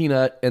like a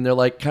peanut, and they're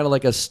like kind of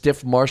like a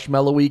stiff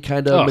marshmallowy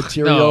kind of Ugh,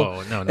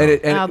 material. no.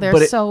 Wow,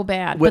 they're so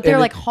bad. But they're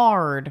like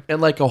hard.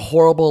 and like a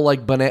horrible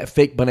like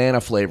fake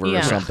banana flavor or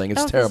Yeah. something. It's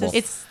Oh, this terrible. is-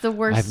 It's the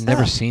worst. I've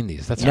never seen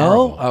these. That's No,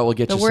 horrible. I will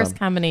get the you worst some.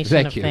 combination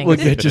Thank of you. things. We'll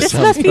get you This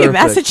some. must be a Perfect.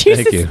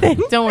 Massachusetts Thank you.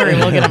 thing. Don't worry,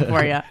 we'll get them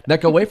for you.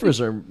 Necco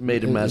wafers are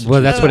made in Massachusetts.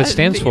 Well, that's what it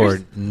stands fingers.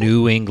 for.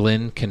 New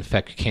England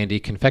Candy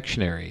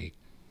Confectionery,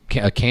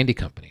 a candy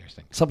company or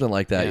something. Something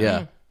like that,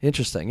 yeah.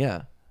 Interesting,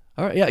 yeah.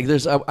 All right,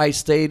 yeah. I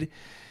stayed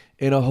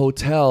in a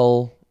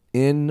hotel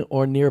in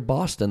or near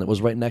Boston that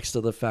was right next to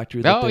the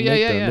factory that Oh, they yeah,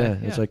 make yeah, them.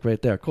 yeah, It's yeah. like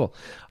right there. Cool.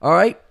 All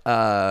right.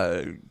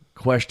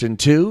 Question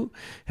 2: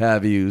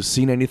 have you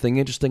seen anything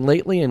interesting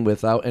lately? And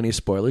without any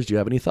spoilers, do you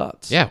have any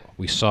thoughts? Yeah,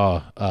 we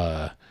saw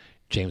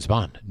James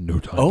Bond. No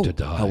Time to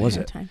Die. how was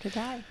No it? time to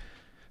die.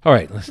 All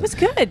right, listen. It was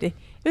good. It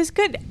was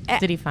good.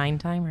 Did he find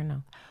time or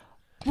no?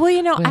 Well,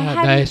 I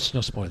had. Nice,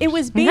 no spoilers. It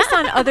was based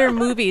on other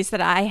movies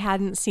that I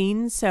hadn't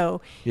seen,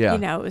 so Yeah.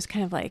 it was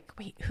kind of like,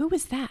 wait, who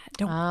was that?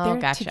 Oh,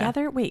 They're gotcha.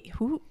 together. Wait,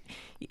 who?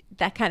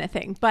 That kind of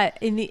thing. But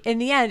in the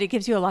end, it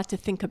gives you a lot to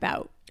think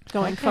about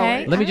going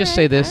forward. Let me just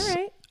say this. All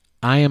right.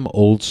 I am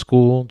old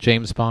school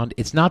James Bond.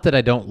 It's not that I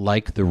don't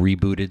like the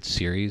rebooted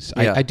series.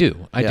 Yeah. I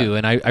do. I Yeah. do.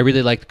 And I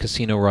really liked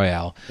Casino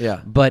Royale.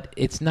 Yeah. But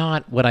it's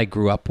not what I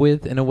grew up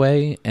with in a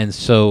way. And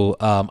so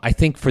I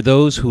think for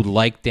those who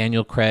like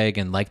Daniel Craig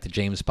and like the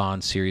James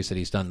Bond series that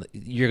he's done,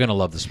 you're going to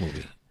love this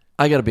movie.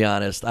 I got to be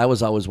honest. I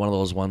was always one of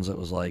those ones that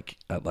was like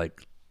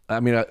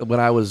when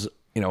I was,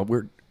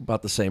 we're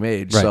about the same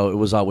age, Right. so it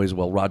was always,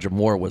 Roger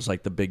Moore was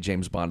like the big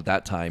James Bond at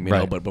that time,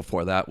 Right. but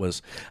before that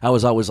I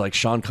was always like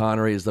Sean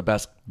Connery is the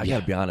best I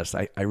got to be honest.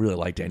 I really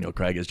like Daniel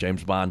Craig as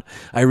James Bond.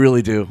 I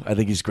really do. I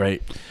think he's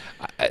great.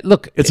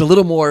 Look, It's a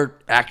little more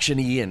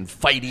actiony and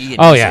fighty. And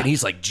Oh, he's, yeah. and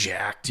he's like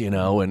jacked,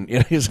 and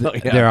he's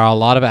there are a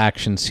lot of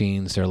action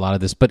scenes. There are a lot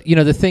of this, but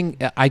the thing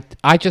I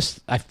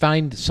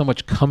find so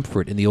much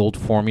comfort in the old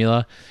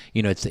formula.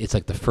 It's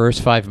like the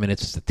first 5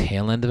 minutes is the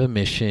tail end of a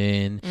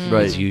mission.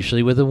 Right. It's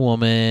usually with a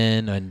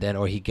woman, and then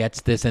or he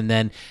gets this, and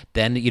then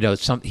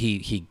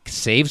he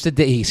saves the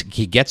day.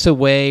 He gets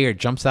away or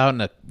jumps out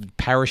in a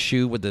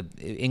parachute with the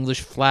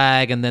English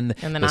flag, and then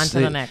And then on to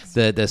the next.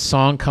 The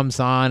song comes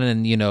on,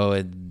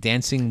 and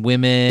dancing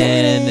women,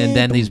 and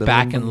then he's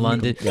back in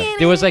London.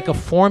 There was like a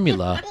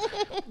formula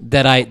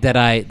that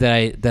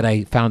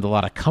I found a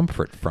lot of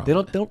comfort from.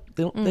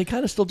 They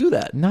kind of still do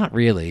that. Not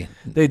really.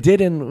 They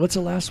did in what's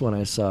the last one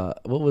I saw?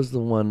 What was the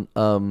one?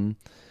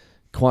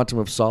 Quantum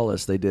of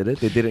Solace. They did it.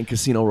 They did it in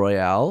Casino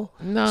Royale.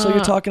 No. So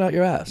you're talking out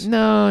your ass.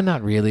 No,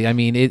 not really. I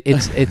mean,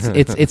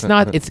 it's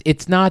not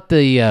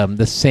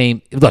the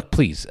same. Look,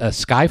 please,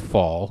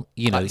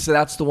 Skyfall. So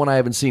that's the one I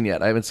haven't seen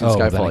yet. I haven't seen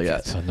Skyfall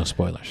yet. So no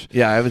spoilers.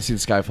 Yeah, I haven't seen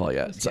Skyfall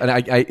yet. So,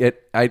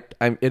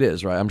 and it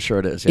is right. I'm sure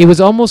it is. Yeah. It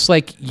was almost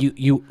like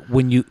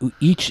when you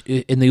each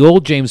in the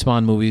old James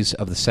Bond movies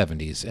of the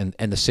 70s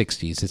and the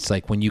 60s. It's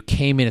like when you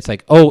came in, it's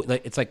like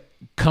it's like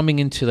coming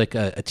into like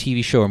a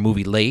TV show or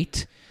movie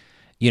late.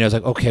 It's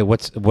like, okay,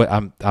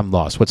 I'm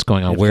lost. What's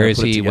going on? Where is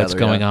put it he? What's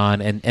together, going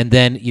on? And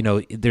then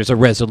there's a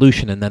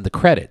resolution, and then the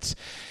credits.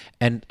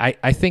 And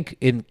I think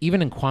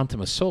even in Quantum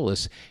of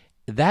Solace,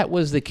 that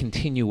was the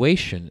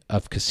continuation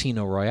of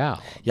Casino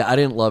Royale. Yeah, I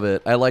didn't love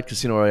it. I liked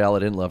Casino Royale. I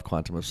didn't love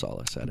Quantum of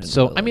Solace.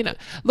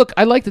 Look,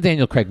 I like the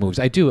Daniel Craig movies.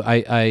 I do.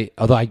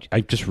 Although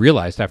I just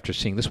realized after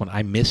seeing this one,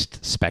 I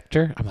missed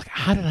Spectre. I'm like,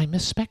 how did I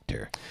miss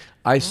Spectre?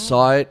 I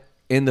saw it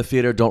in the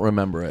theater. Don't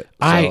remember it.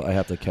 So I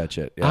have to catch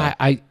it.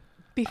 Yeah.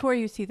 Before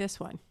you see this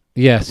one.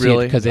 Yeah,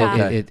 Really? Because Yeah.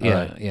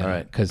 All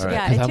right. Because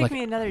Yeah, it I'm took like,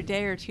 me another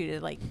day or two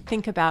to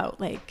think about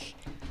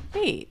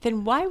wait,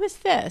 then why was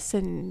this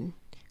and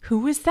who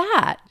was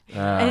that?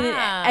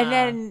 And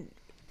then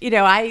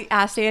I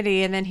asked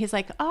Andy, and then he's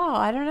like, oh,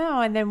 I don't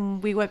know. And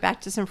then we went back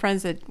to some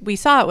friends that we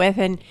saw it with,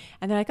 and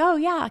they're like, oh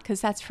yeah,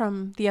 because that's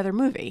from the other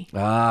movie.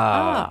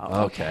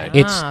 Oh, okay.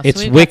 it's so we've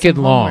got wicked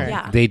some long.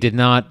 homework. Yeah. They did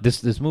not.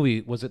 This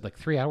movie, was it like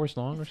 3 hours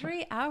long or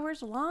something? 3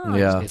 hours long.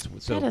 Yeah.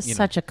 That is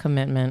such a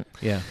commitment.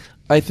 Yeah.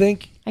 I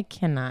think I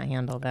cannot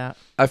handle that.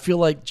 I feel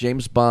like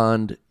James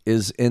Bond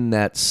is in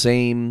that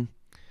same.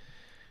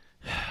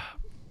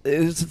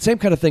 It's the same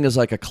kind of thing as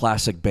like a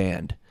classic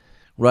band,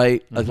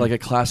 right? Like a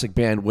classic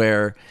band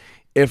where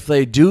if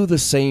they do the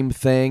same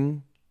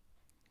thing,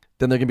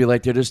 then they're gonna be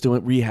like they're just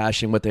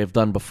rehashing what they've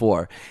done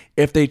before.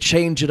 If they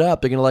change it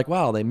up, they're gonna like,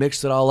 wow, they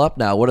mixed it all up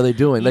now. What are they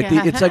doing?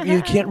 It's like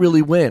you can't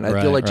really win. I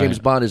feel like James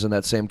Bond is in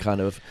that same kind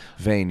of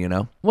vein,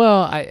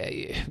 Well,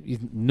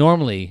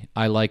 normally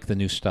I like the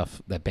new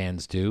stuff that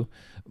bands do,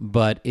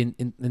 but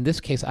in this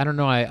case, I don't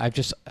know. I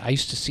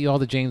used to see all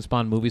the James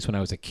Bond movies when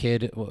I was a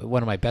kid.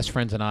 One of my best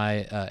friends and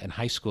I in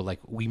high school,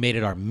 we made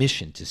it our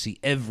mission to see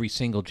every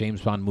single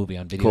James Bond movie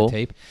on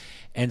videotape. Cool.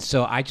 And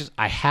so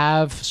I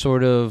have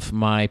sort of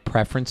my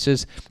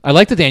preferences. I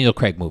like the Daniel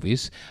Craig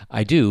movies.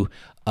 I do.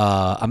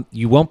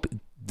 You won't.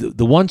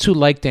 The ones who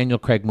like Daniel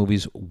Craig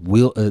movies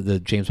will the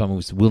James Bond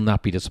movies will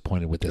not be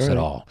disappointed with this at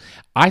all.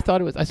 I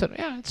thought it was. I said,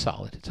 yeah, it's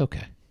solid. It's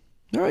okay.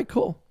 All right,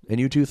 cool. And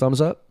you two, thumbs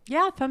up?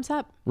 Yeah, thumbs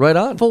up. Right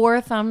on. 4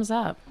 thumbs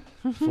up.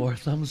 4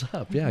 thumbs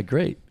up. Yeah,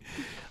 great.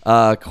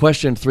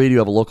 Question 3, do you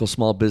have a local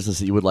small business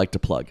that you would like to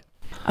plug?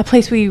 A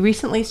place we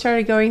recently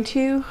started going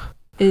to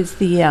is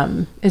the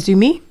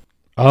Izumi.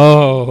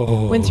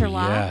 Oh, Windsor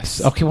Locks.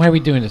 yes. Okay, why are we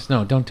doing this?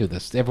 No, don't do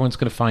this. Everyone's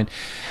going to find.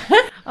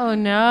 Oh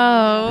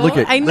no! Look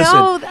at I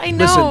know.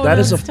 Listen, that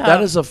That's is tough.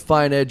 that is a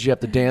fine edge you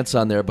have to dance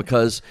on there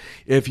because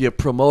if you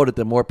promote it,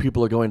 then more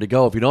people are going to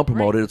go. If you don't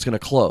promote it, it's going to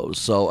close.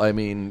 So I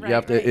mean, you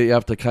have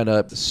to kind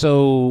of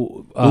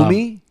So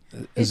Umi?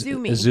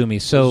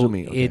 Izumi. So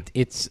Izumi, okay.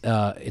 it's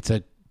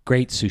a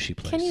great sushi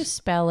place. Can you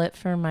spell it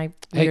for my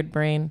weird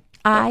brain?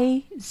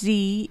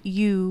 Izumi.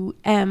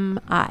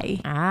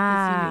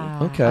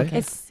 Ah. Okay.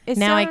 It's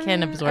Now I down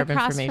can absorb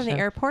across from information.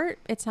 the airport.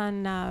 It's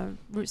on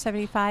Route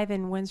 75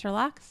 in Windsor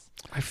Locks.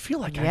 I feel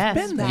like Yes,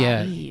 I've been there.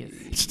 Yeah.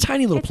 please. It's a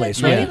tiny little It's place,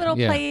 a tiny right? little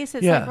Yeah. place.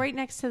 It's Yeah. right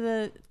next to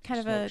the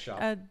kind of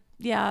a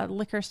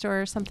liquor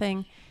store or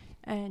something,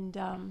 and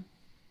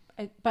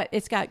but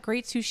it's got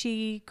great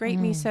sushi, great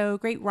miso,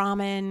 great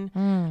ramen,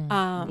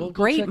 go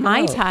great check it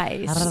Mai out.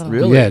 Tais.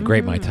 Really? Yeah,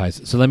 great Mai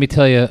Tais. So let me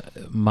tell you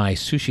my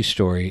sushi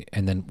story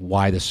and then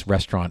why this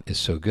restaurant is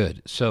so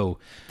good. So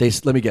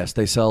Let me guess.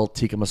 They sell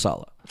tikka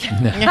masala.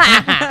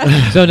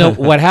 no,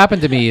 what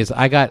happened to me is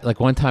I got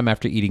one time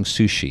after eating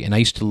sushi, and I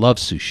used to love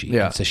sushi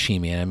Yeah. and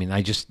sashimi. And I mean,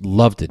 I just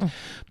loved it.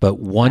 But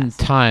one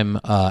time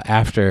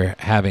after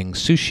having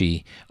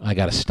sushi, I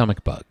got a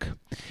stomach bug.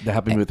 That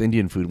happened with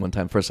Indian food one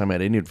time. First time I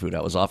had Indian food,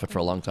 I was off it for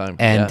a long time.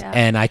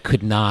 And I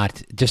could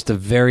not, just the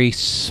very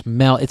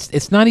smell.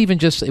 It's not even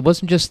just, it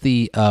wasn't just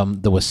the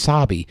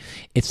wasabi.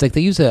 It's like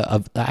they use I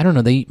don't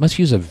know, they must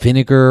use a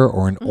vinegar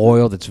or an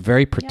oil that's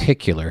very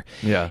particular.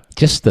 Yeah.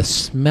 Just the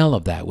smell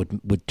of that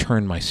would would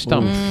turn my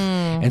stomach.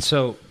 And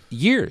so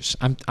years,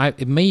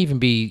 it may even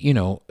be,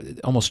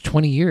 almost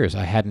 20 years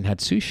I hadn't had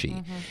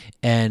sushi.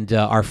 And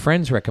our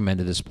friends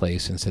recommended this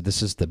place and said,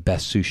 this is the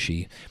best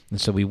sushi. And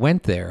so we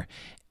went there,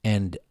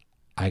 and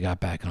I got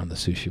back on the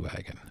sushi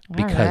wagon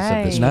because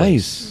of this right.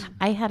 place. Nice.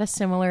 I had a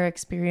similar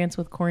experience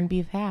with corned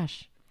beef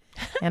hash.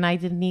 And I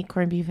didn't eat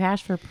corned beef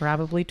hash for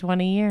probably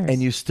 20 years.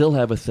 And you still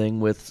have a thing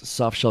with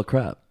soft shell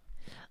crab.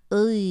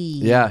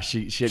 Yeah,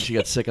 she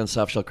got sick on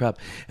soft shell crab,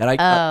 and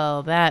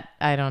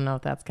I don't know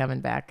if that's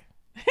coming back.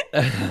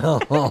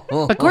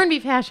 But corned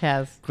beef hash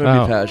has. corned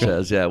beef hash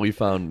has. Yeah, we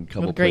found a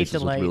couple With great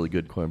places delight. with really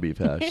good corned beef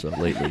hash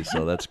lately,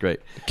 so that's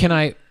great. Can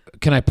I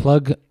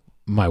plug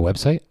my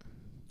website?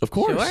 Of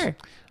course. Sure.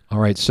 All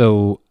right,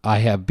 so I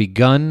have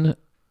begun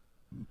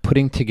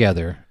putting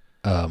together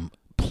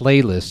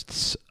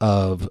playlists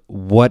of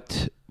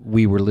what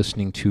we were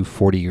listening to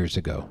 40 years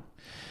ago.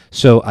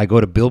 So I go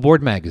to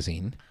Billboard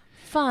magazine,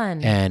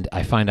 Fun. and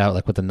I find out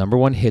like what the number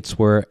one hits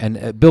were.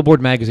 And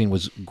Billboard magazine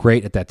was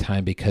great at that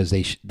time because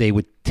they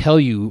would tell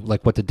you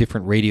like what the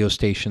different radio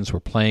stations were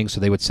playing.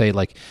 So they would say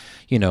like,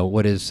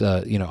 what is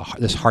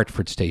this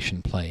Hartford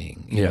station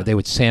playing? You know, they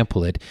would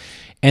sample it,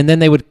 and then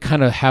they would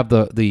kind of have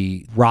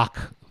the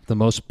rock, the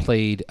most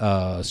played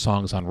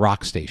songs on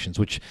rock stations,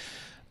 which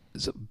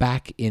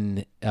back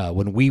in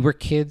when we were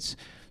kids,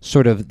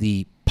 sort of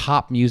the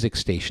pop music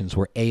stations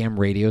were AM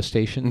radio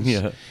stations.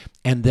 Yeah.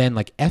 And then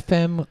like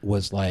FM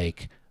was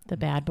like The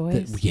Bad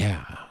Boys.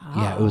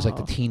 it was like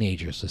the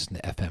teenagers listen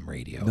to FM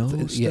radio. No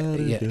yeah.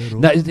 static at all.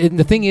 Now, and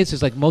the thing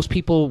is like most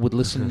people would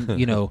listen,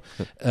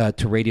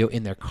 to radio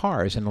in their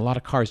cars, and a lot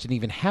of cars didn't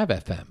even have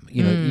FM.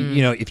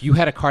 If you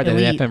had a car that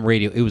had Elite. FM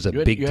radio, it was a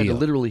big you had deal. to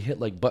literally hit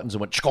like buttons and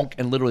went chonk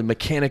and literally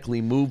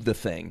mechanically move the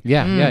thing.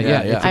 Yeah.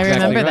 That's I exactly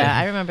remember right.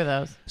 that. I remember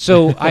those.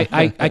 So I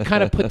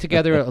kind of put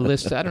together a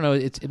list. I don't know.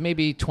 It may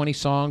be 20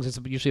 songs. It's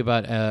usually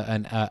about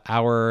an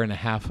hour and a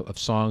half of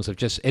songs of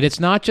just. And it's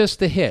not just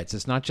the hits.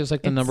 It's not just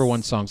like the number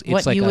one songs. It's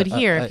What like you a- would a-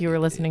 hear a- if you were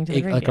listening to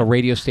the radio. like a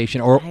radio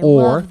station, or I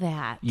love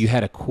that. you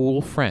had a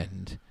cool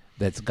friend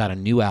that's got a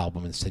new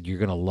album and said you're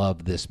gonna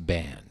love this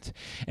band.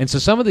 And so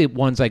some of the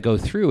ones I go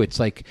through, it's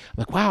like I'm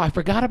like, wow, I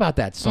forgot about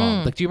that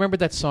song. Like, do you remember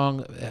that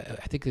song?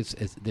 I think it's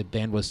the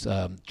band was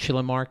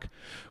Chillimark.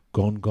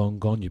 Gone, gone,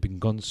 gone. You've been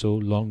gone so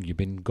long. You've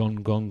been gone,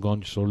 gone,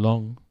 gone so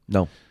long.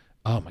 No.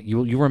 Oh my!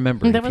 You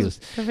remember? That if was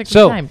you- perfectly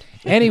So timed.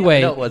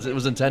 anyway, No, it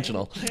was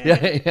intentional. Yeah.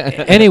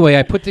 anyway,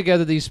 I put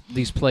together these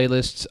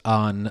playlists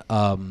on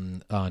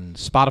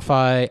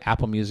Spotify,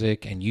 Apple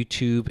Music, and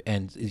YouTube.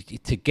 And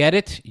to get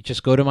it, you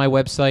just go to my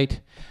website,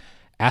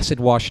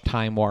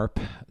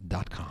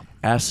 acidwashtimewarp.com.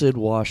 Acid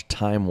wash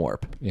time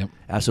warp. Yep.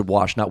 Acid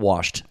wash, not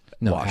washed.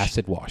 No, Wash.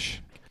 acid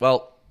wash.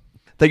 Well,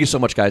 thank you so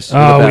much, guys. You're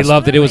the Oh, we best.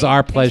 loved it. It was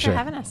our Thanks pleasure. for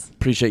having us.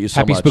 Appreciate you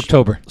so Happy much.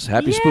 Spooktober.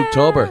 Happy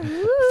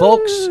Spooktober.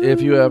 Folks,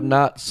 if you have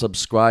not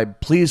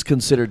subscribed, please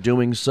consider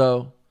doing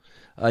so.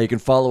 You can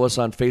follow us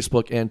on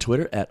Facebook and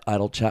Twitter at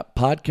Idle Chat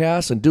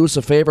Podcast. And do us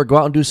a favor, go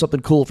out and do something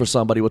cool for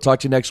somebody. We'll talk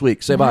to you next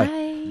week. Say bye.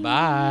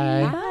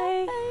 Bye.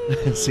 Bye.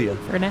 See ya.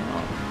 For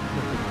now.